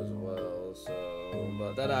can do as well, so,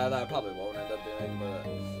 but that I probably won't end up doing, but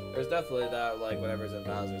there's definitely that, like, whatever's in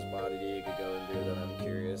Bowser's body that you could go and do that I'm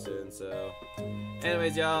curious in, so.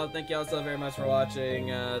 Anyways, y'all, thank y'all so very much for watching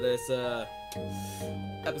this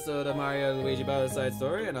episode of Mario and Luigi Bowser Side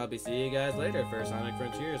Story, and I'll be seeing you guys later for Sonic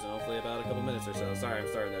Frontiers, and hopefully about a couple minutes or so. Sorry I'm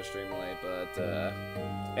starting that stream late, but,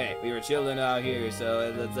 hey, we were chilling out here,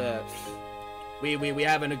 so let's, we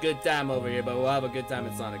having a good time over here, but we'll have a good time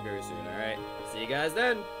in Sonic very soon, alright? See you guys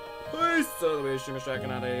then! Peace! So the way streamer's tracking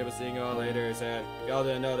out here, we'll see you all later, and y'all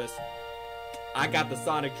didn't notice, I got the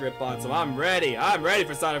Sonic drip on, so I'm ready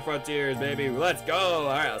for Sonic Frontiers, baby, let's go!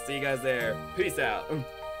 Alright, I'll see you guys there. Peace out!